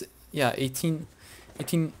 Yeah, 18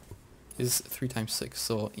 is 3 times 6.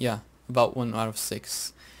 So yeah, about 1 out of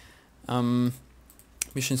 6.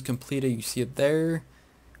 Missions completed, you see it there.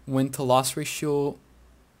 Win to loss ratio,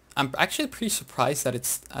 I'm actually pretty surprised that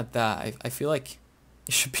it's at that. I feel like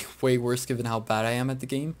it should be way worse given how bad I am at the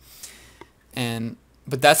game.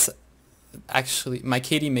 But that's actually, my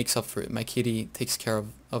KD makes up for it. My KD takes care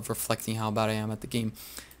of reflecting how bad I am at the game.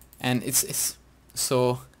 And it's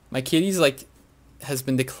so my KD's like has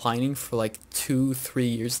been declining for like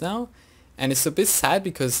 2-3 years now, and it's a bit sad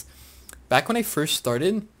because back when I first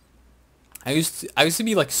started, I used to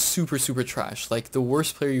be like super trash, like the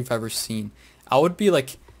worst player you've ever seen. I would be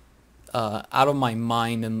like out of my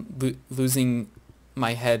mind and losing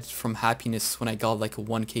my head from happiness when I got like a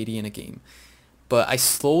 1 KD in a game. But I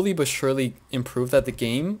slowly but surely improved at the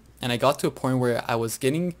game, and I got to a point where I was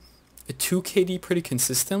getting a 2 KD pretty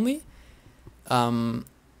consistently.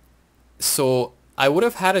 So I would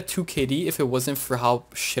have had a 2 KD if it wasn't for how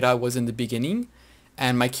shit I was in the beginning.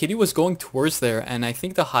 And my KD was going towards there, and I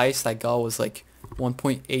think the highest I got was like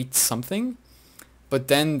 1.8 something. But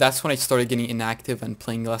then that's when I started getting inactive and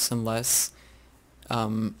playing less and less.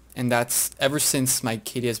 And that's ever since my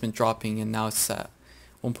KD has been dropping, and now it's at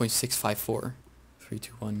 1.654. 3,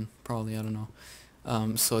 2, 1, probably, I don't know.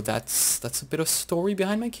 So that's a bit of story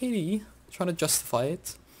behind my KD. Trying to justify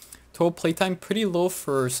it. Total playtime pretty low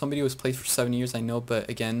for somebody who's played for 7 years, I know, but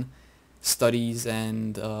again, studies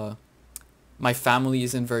and my family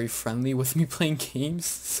isn't very friendly with me playing games,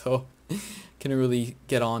 so couldn't really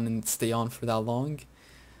get on and stay on for that long.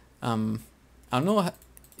 I don't know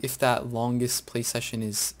if that longest play session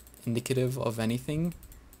is indicative of anything.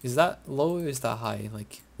 Is that low or is that high?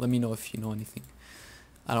 Like, let me know if you know anything.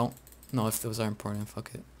 I don't know if those are important.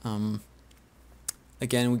 Fuck it.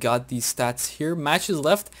 Again, we got these stats here. Matches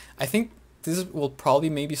left. I think this will probably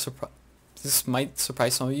maybe surprise. This might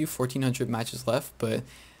surprise some of you. 1,400 matches left, but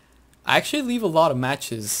I actually leave a lot of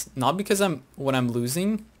matches, not because when I'm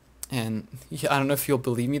losing, and I don't know if you'll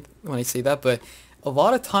believe me when I say that, but a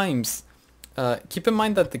lot of times, keep in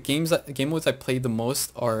mind that the game modes I play the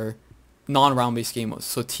most are non-round based game modes.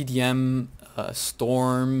 So TDM,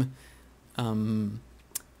 Storm, Team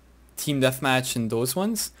Deathmatch, and those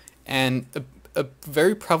ones. And a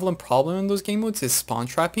very prevalent problem in those game modes is spawn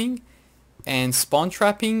trapping, and spawn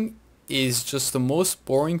trapping is just the most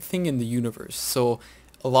boring thing in the universe. So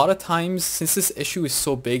a lot of times, since this issue is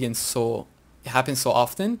so big and it happens so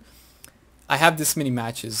often, I have this many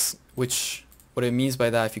matches, which what it means by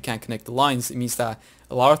that, if you can't connect the lines, it means that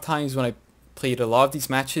a lot of times when I played a lot of these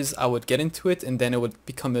matches, I would get into it and then it would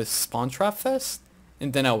become a spawn trap fest,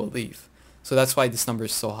 and then I would leave. So that's why this number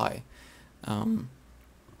is so high.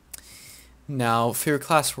 Now, favorite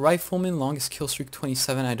class, Rifleman, longest kill streak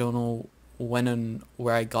 27. I don't know when and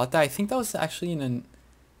where I got that. I think that was actually in an,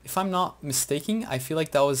 if I'm not mistaken, I feel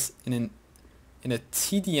like that was in a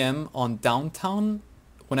TDM on downtown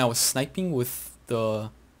when I was sniping with the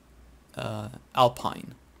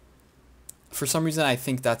Alpine. For some reason, I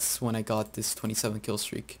think that's when I got this 27 kill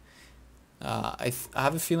streak. I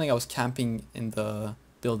have a feeling I was camping in the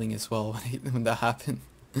building as well when that happened.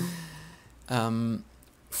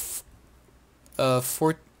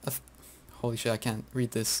 Holy shit, I can't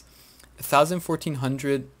read this.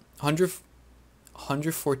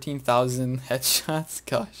 114,000 headshots.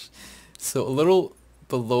 Gosh, so a little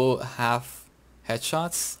below half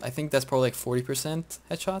headshots. I think that's probably like 40%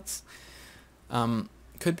 headshots.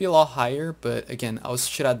 Could be a lot higher, but again, I was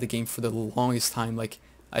shit at the game for the longest time. Like,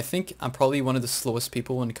 I think I'm probably one of the slowest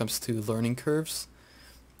people when it comes to learning curves.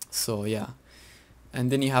 So yeah. And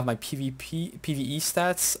then you have my PvE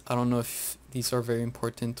stats. I don't know if these are very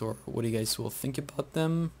important or what you guys will think about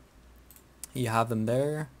them. You have them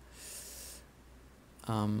there.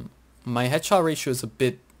 My headshot ratio is a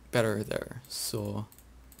bit better there, so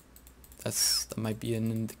that might be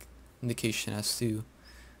an indication as to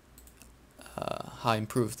how I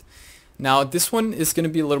improved. Now this one is going to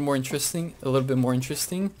be a little bit more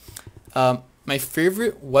interesting. My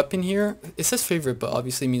favorite weapon here, it says favorite, but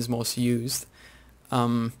obviously means most used.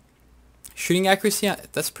 Shooting accuracy,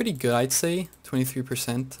 that's pretty good, I'd say,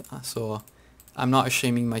 23%. So I'm not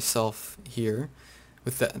shaming myself here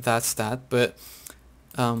with that stat, but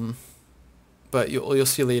you'll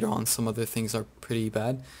see later on some other things are pretty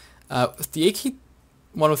bad. With the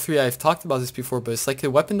AK-103, I've talked about this before, but it's like a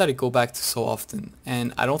weapon that I go back to so often,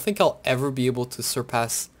 and I don't think I'll ever be able to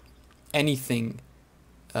surpass anything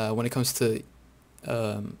when it comes to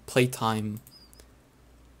playtime.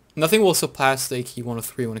 Nothing will surpass the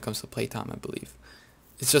AK-103 when it comes to playtime, I believe.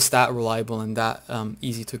 It's just that reliable and that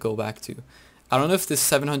easy to go back to. I don't know if this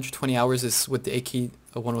 720 hours is with the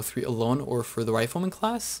AK-103 alone or for the Rifleman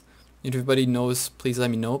class. If everybody knows, please let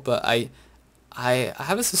me know. But I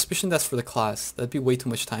have a suspicion that's for the class. That'd be way too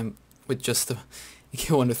much time with just the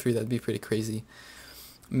AK-103. That'd be pretty crazy.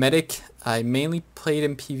 Medic, I mainly played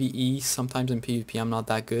in PvE, sometimes in PvP. I'm not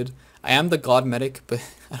that good. I am the god medic, but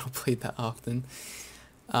I don't play that often.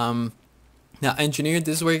 Now engineer,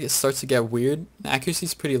 this is where it starts to get weird. Accuracy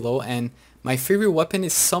is pretty low, and my favorite weapon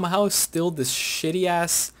is somehow still this shitty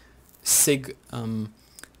ass SIG.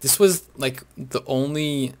 This was like the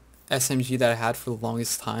only SMG that I had for the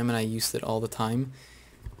longest time, and I used it all the time.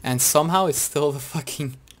 And somehow it's still the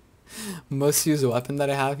fucking most used weapon that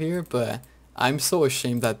I have here, but I'm so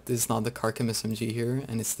ashamed that this is not the Crytek SMG here,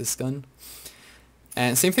 and it's this gun.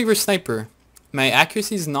 And same thing for sniper. My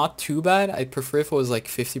accuracy is not too bad. I'd prefer if it was like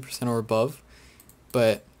 50% or above.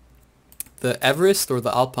 But the Everest or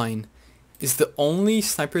the Alpine is the only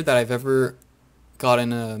sniper that I've ever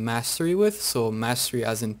gotten a mastery with. So mastery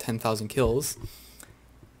as in 10,000 kills.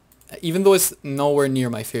 Even though it's nowhere near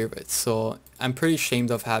my favorite. So I'm pretty ashamed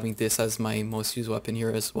of having this as my most used weapon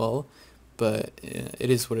here as well. But it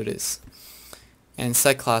is what it is. And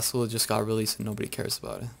set class will just got released and nobody cares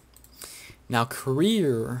about it. Now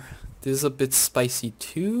career. This is a bit spicy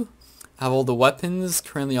too. I have all the weapons,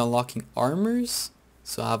 currently unlocking armors.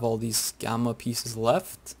 So I have all these gamma pieces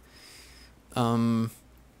left.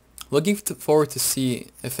 Looking forward to see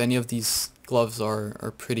if any of these gloves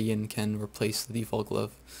are pretty and can replace the default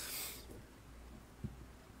glove.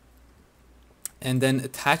 And then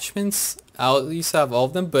attachments, I'll at least have all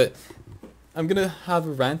of them, but I'm gonna have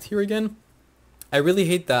a rant here again. I really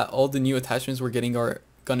hate that all the new attachments we're getting are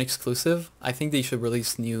gun exclusive. I think they should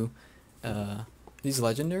release new, these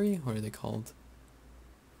legendary? What are they called?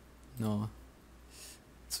 No.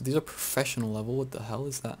 So these are professional level. What the hell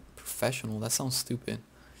is that? Professional, that sounds stupid.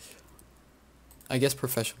 I guess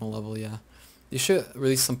professional level, yeah. They should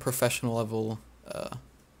release some professional level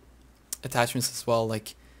attachments as well,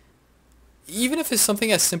 like even if it's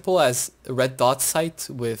something as simple as a red dot sight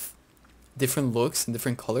with different looks and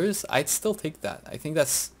different colors, I'd still take that. I think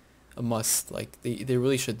that's a must. Like they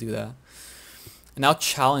really should do that. And now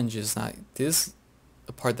challenges. Now this is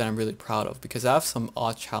a part that I'm really proud of because I have some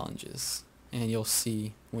odd challenges, and you'll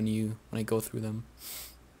see when I go through them.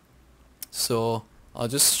 So I'll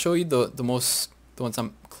just show you the ones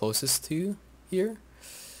I'm closest to here.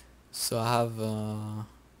 So I have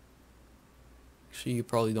actually, you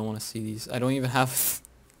probably don't want to see these. I don't even have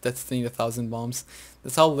Destiny 1000 bombs.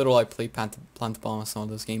 That's how little I play plant bomb on some of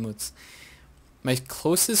those game modes. My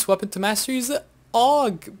closest weapon to mastery is the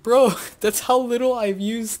AUG, bro. That's how little I've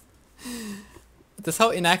used. That's how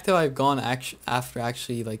inactive I've gone after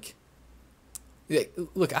actually like.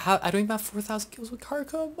 Look, I don't even have 4,000 kills with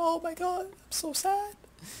Kharkov. Oh my god, I'm so sad.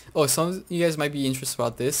 Oh, some of you guys might be interested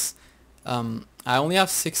about this. I only have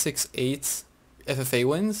 668 FFA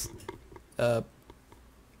wins.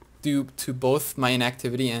 Due to both my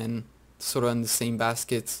inactivity and sort of in the same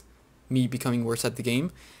basket, me becoming worse at the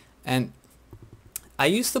game. And I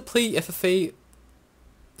used to play FFA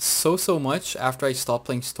so much after I stopped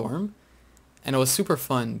playing Storm, and it was super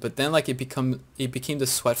fun, but then like it became the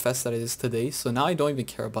sweat fest that it is today. So now I don't even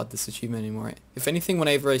care about this achievement anymore. If anything,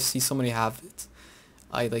 whenever I see somebody have it,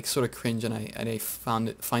 I like sort of cringe, and I find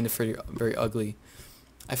it very, very ugly.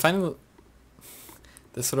 I find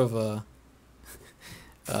the sort of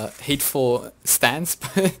hateful stance,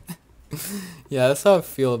 but yeah, that's how I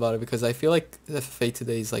feel about it, because I feel like FFA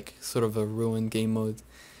today is like sort of a ruined game mode.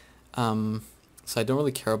 So I don't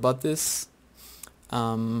really care about this.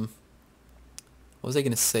 What was I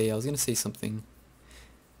gonna say? I was gonna say something.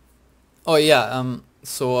 Oh yeah,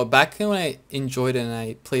 so back when I enjoyed it and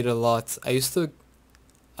I played it a lot, I used to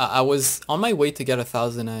I was on my way to get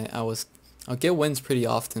 1,000. I'll get wins pretty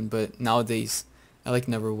often, but nowadays I like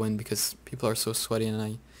never win because people are so sweaty,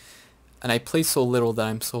 and I play so little that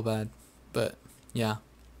I'm so bad. But yeah,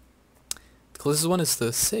 the closest one is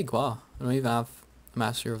the SIG. Wow, I don't even have a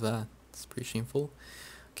mastery of that. It's pretty shameful.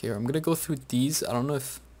 Okay, I'm gonna go through these. I don't know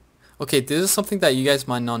if... Okay, this is something that you guys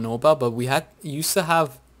might not know about, but we used to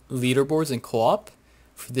have leaderboards in co-op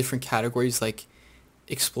for different categories like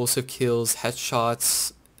explosive kills,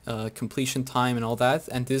 headshots, completion time, and all that.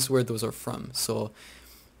 And this is where those are from. So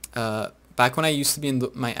back when I used to be in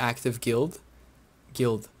my active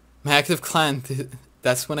my active clan,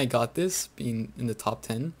 that's when I got this, being in the top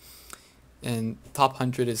 10. And top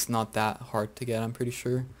 100 is not that hard to get, I'm pretty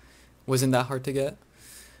sure. Wasn't that hard to get.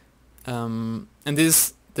 And this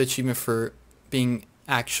is the achievement for being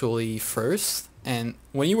actually first. And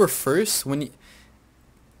when you were first,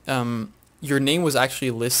 your name was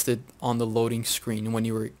actually listed on the loading screen when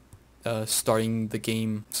you were starting the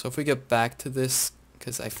game. So if we get back to this,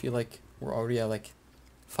 because I feel like we're already at like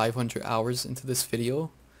 500 hours into this video,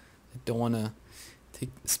 I don't want to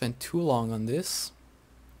spend too long on this.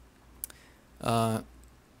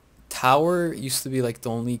 Tower used to be like the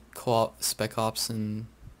only co-op spec ops and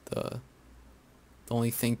the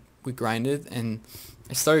only thing we grinded, and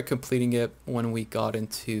I started completing it when we got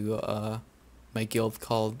into my guild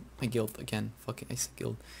again. Fucking I said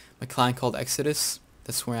guild. My clan called Exodus.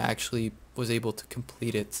 That's where I actually was able to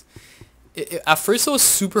complete it. At first it was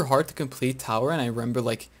super hard to complete Tower, and I remember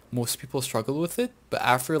like most people struggled with it, but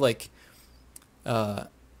after like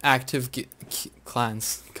active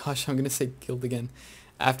clans, gosh, I'm gonna say guild again.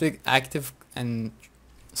 After active and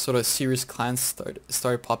sort of serious clans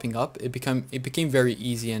started popping up, it became very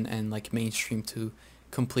easy and like mainstream to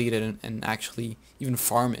complete it and actually even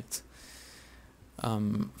farm it.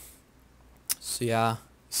 So yeah,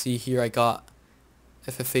 see here I got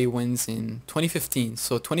FFA wins in 2015.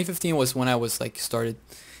 So 2015 was when I was like started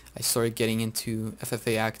getting into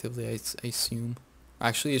FFA actively, I assume.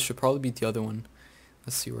 Actually, it should probably be the other one.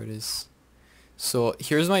 Let's see where it is. So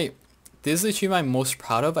here's this is the achievement I'm most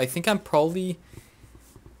proud of. I think I'm probably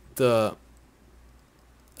I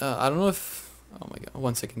don't know if... Oh my god,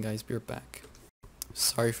 1 second guys, be right back.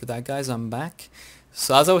 Sorry for that, guys. I'm back.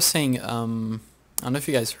 So as I was saying, I don't know if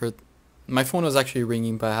you guys heard. My phone was actually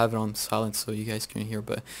ringing, but I have it on silent so you guys can hear.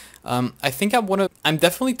 But I think I'm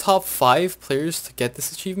definitely top 5 players to get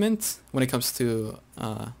this achievement when it comes to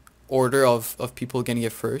order of people getting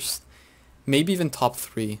it first. Maybe even top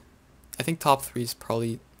 3. I think top 3 is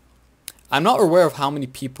probably. I'm not aware of how many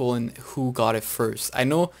people and who got it first. I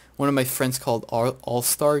know one of my friends called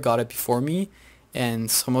All-Star got it before me, and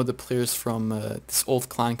some of the players from this old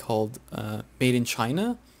clan called Made in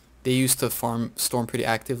China, they used to farm Storm pretty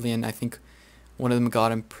actively, and I think one of them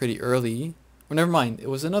got him pretty early. Or never mind, it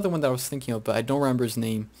was another one that I was thinking of, but I don't remember his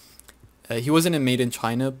name. He wasn't in Made in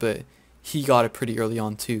China, but he got it pretty early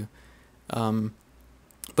on too.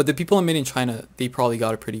 But the people in Made in China, they probably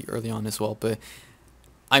got it pretty early on as well, but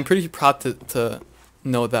I'm pretty proud to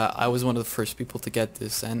know that I was one of the first people to get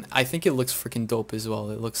this, and I think it looks freaking dope as well.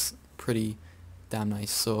 It looks pretty damn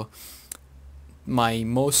nice. So my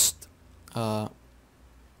most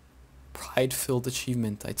pride-filled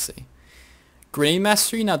achievement, I'd say. Grenade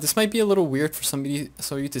Mastery. Now this might be a little weird for some of you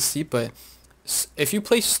to see, but if you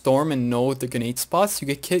play Storm and know the grenade spots, you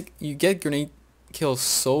get grenade kills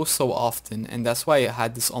so often, and that's why I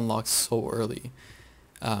had this unlocked so early.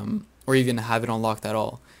 Or even have it unlocked at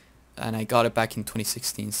all, and I got it back in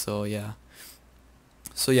 2016. So yeah,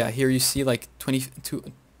 here you see like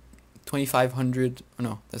 2500. Oh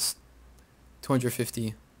no, that's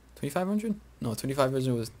 250. 2500? No,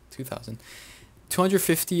 2500 was 2000.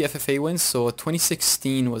 250 FFA wins. So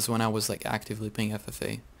 2016 was when I was like actively playing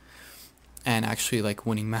FFA and actually like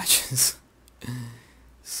winning matches.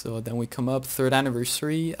 So then we come up 3rd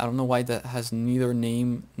anniversary. I don't know why that has neither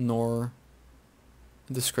name nor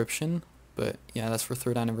description, but yeah, that's for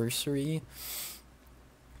 3rd anniversary.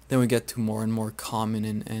 Then we get to more and more common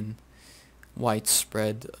and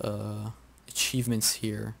widespread achievements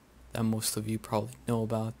here that most of you probably know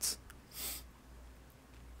about.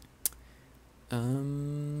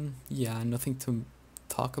 Yeah, nothing to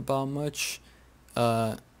talk about much.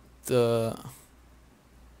 The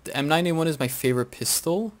M9A1 is my favorite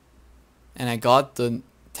pistol, and I got the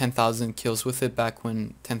 10,000 kills with it back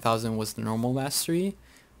when 10,000 was the normal mastery,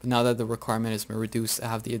 but now that the requirement is reduced, I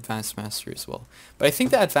have the advanced mastery as well. But I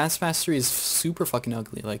think the advanced mastery is super fucking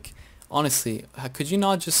ugly. Like, honestly, could you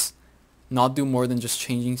not just not do more than just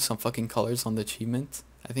changing some fucking colors on the achievement?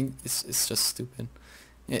 I think it's just stupid.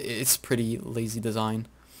 It's pretty lazy design.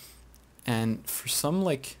 And for some,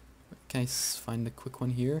 like, can I find a quick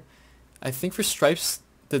one here? I think for stripes,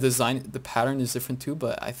 the design, the pattern is different too,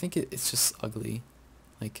 but I think it's just ugly.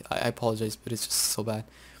 Like, I apologize, but it's just so bad.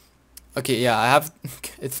 Okay, yeah, I have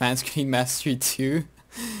Advanced Grenade Mastery too.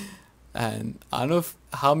 And I don't know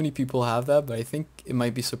how many people have that, but I think it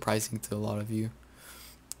might be surprising to a lot of you.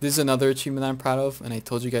 This is another achievement I'm proud of, and I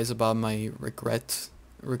told you guys about my regret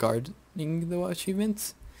regarding the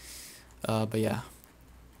achievement. But yeah,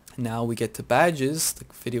 now we get to badges. The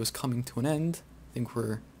video is coming to an end. I think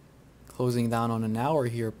we're closing down on an hour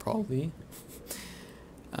here, probably.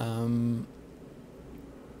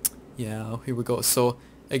 Yeah, here we go. So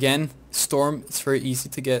again, Storm, it's very easy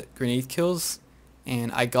to get grenade kills,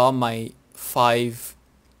 and I got my 5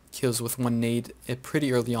 kills with 1 nade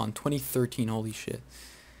pretty early on, 2013, holy shit.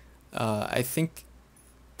 I think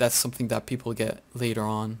that's something that people get later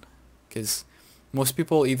on, because most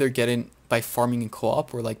people either get in by farming in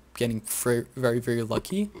co-op or like getting very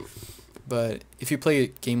lucky. But if you play a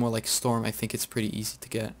game more like Storm, I think it's pretty easy to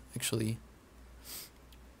get, actually.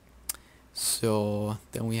 So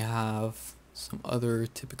then we have some other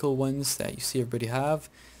typical ones that you see everybody have.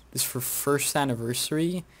 This for 1st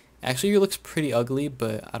anniversary. Actually, it looks pretty ugly,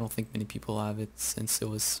 but I don't think many people have it since it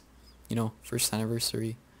was, you know, 1st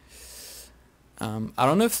anniversary. I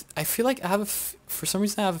don't know if I feel like I have for some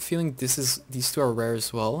reason I have a feeling these two are rare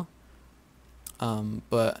as well.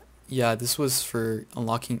 But yeah, this was for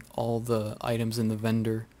unlocking all the items in the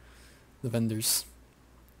vendors.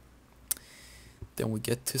 Then we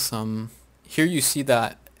get to some. Here you see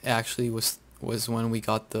that it actually was when we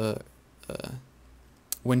got the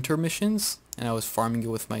winter missions, and I was farming it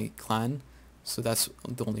with my clan, so that's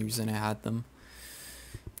the only reason I had them.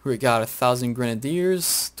 We got 1,000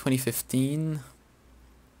 Grenadiers, 2015,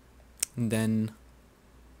 and then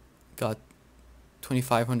got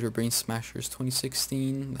 2,500 Brain Smashers,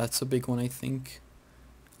 2016. That's a big one, I think.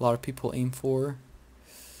 A lot of people aim for.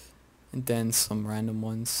 And then some random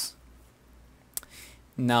ones.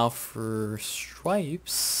 Now for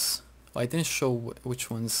stripes, I didn't show which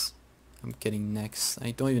ones I'm getting next.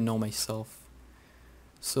 I don't even know myself.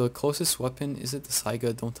 So the closest weapon, is it the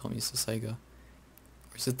Saiga? Don't tell me it's the Saiga.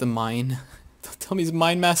 Or is it the Mine? Don't tell me it's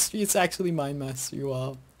Mine Mastery. It's actually Mine Mastery.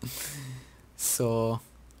 Wow. So,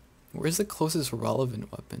 where's the closest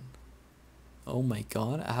relevant weapon? Oh my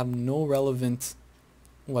god, I have no relevant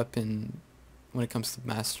weapon when it comes to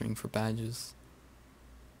mastering for badges.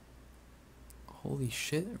 Holy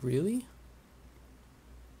shit, really?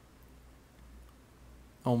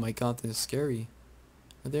 Oh my god, this is scary.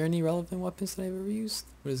 Are there any relevant weapons that I've ever used?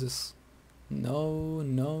 What is this? No,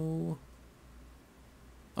 no.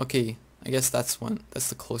 Okay, I guess that's one. That's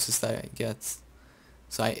the closest that I get.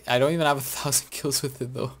 So I don't even have 1,000 kills with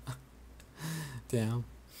it though. Damn.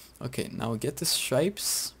 Okay, now we'll get the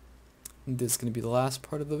stripes. This is gonna be the last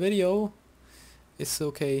part of the video. It's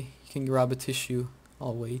okay. You can grab a tissue.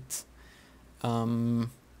 I'll wait. Okay,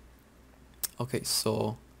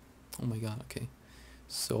 so oh my god. Okay,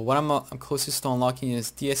 so what I'm closest to unlocking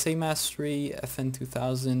is DSA Mastery, FN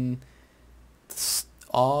 2000,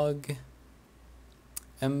 AUG,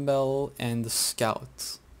 MBEL, and the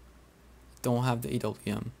Scout. Don't have the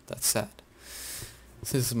AWM. That's sad.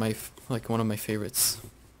 This is my one of my favorites.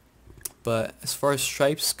 But as far as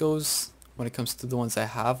stripes goes, when it comes to the ones I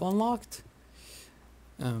have unlocked,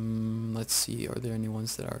 let's see, are there any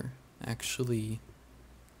ones that are actually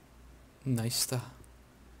nice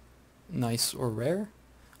or rare?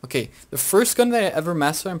 Okay, the first gun that I ever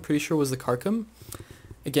mastered, I'm pretty sure, was the Carcum.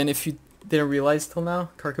 Again, if you didn't realize till now,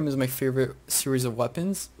 Carcum is my favorite series of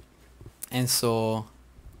weapons, and so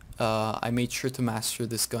I made sure to master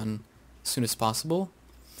this gun as soon as possible.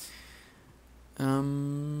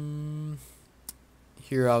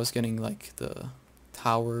 Here I was getting like the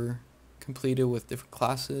tower completed with different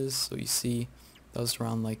classes, so you see that was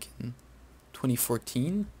around like in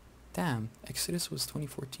 2014. Damn, Exodus was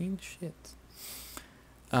 2014? Shit.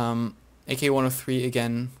 AK-103,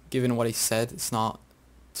 again, given what I said, it's not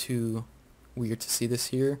too weird to see this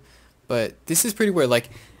here, but this is pretty weird. Like,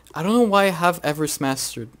 I don't know why I have Everest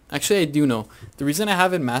mastered. Actually, I do know. The reason I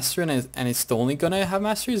have it mastered and it's the only gun I have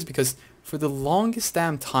mastered is because for the longest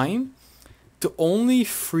damn time, the only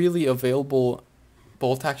freely available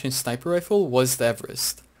bolt action sniper rifle was the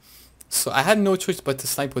Everest. So I had no choice but to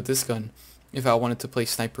snipe with this gun if I wanted to play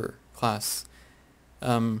sniper class.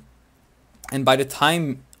 And by the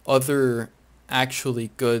time other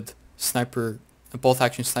actually good sniper bolt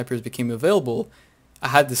action snipers became available, I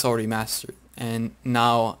had this already mastered, and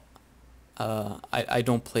now I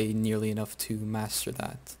don't play nearly enough to master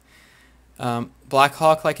that. Black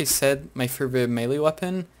Hawk, like I said, my favorite melee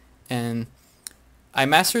weapon, and I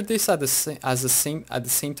mastered this at the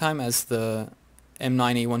same time as the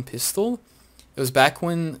M9A1 pistol. It was back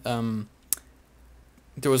when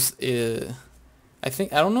there was I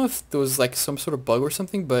don't know if there was like some sort of bug or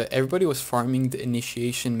something, but everybody was farming the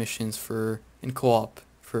initiation missions in co-op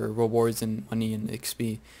for rewards and money and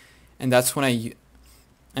XP, and that's when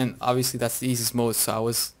and obviously that's the easiest mode, so I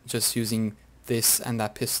was just using this and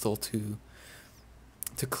that pistol to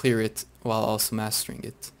clear it while also mastering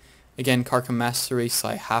it. Again, Carcum Mastery, so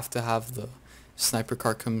I have to have the Sniper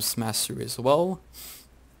Carcum's Mastery as well.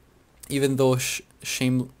 Even though it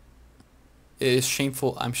is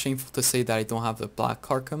shameful, I'm shameful to say that I don't have the Black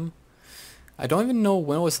Carcum. I don't even know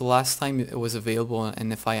when was the last time it was available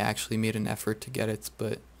and if I actually made an effort to get it,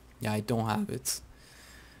 but yeah, I don't have it.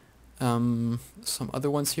 Some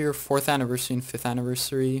other ones here, 4th anniversary and 5th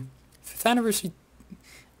anniversary. 5th anniversary,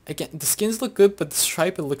 again, the skins look good, but the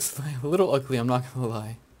stripe, it looks a little ugly, I'm not gonna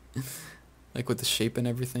lie. Like with the shape and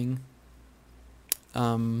everything.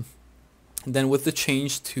 And then with the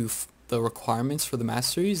change to the requirements for the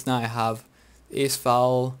masteries, now I have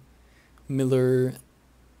Ace-Val, Miller,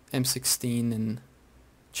 M16, and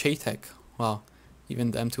Crytek. Wow,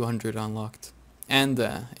 even the M200 unlocked, and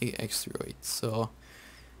the X308. So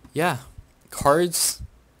yeah, cards,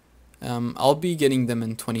 I'll be getting them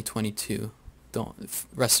in 2022. Don't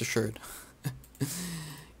rest assured.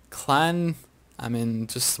 Clan, I'm in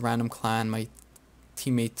just a random clan. My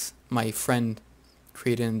teammate, my friend,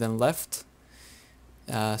 created and then left.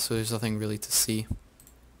 So there's nothing really to see.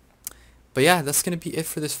 But yeah, that's gonna be it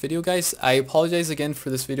for this video, guys. I apologize again for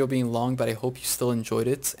this video being long, but I hope you still enjoyed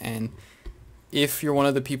it. And if you're one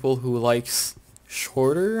of the people who likes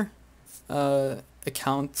shorter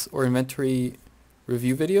account or inventory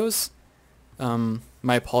review videos,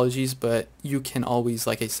 my apologies, but you can always,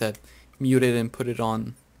 like I said, mute it and put it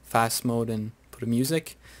on fast mode and put a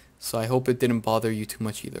music. So I hope it didn't bother you too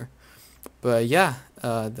much either. But yeah,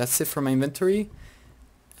 that's it for my inventory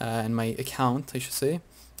and my account, I should say.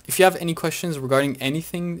 If you have any questions regarding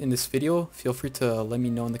anything in this video, feel free to let me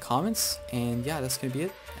know in the comments. And yeah, that's going to be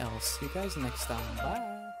it. I'll see you guys next time. Bye!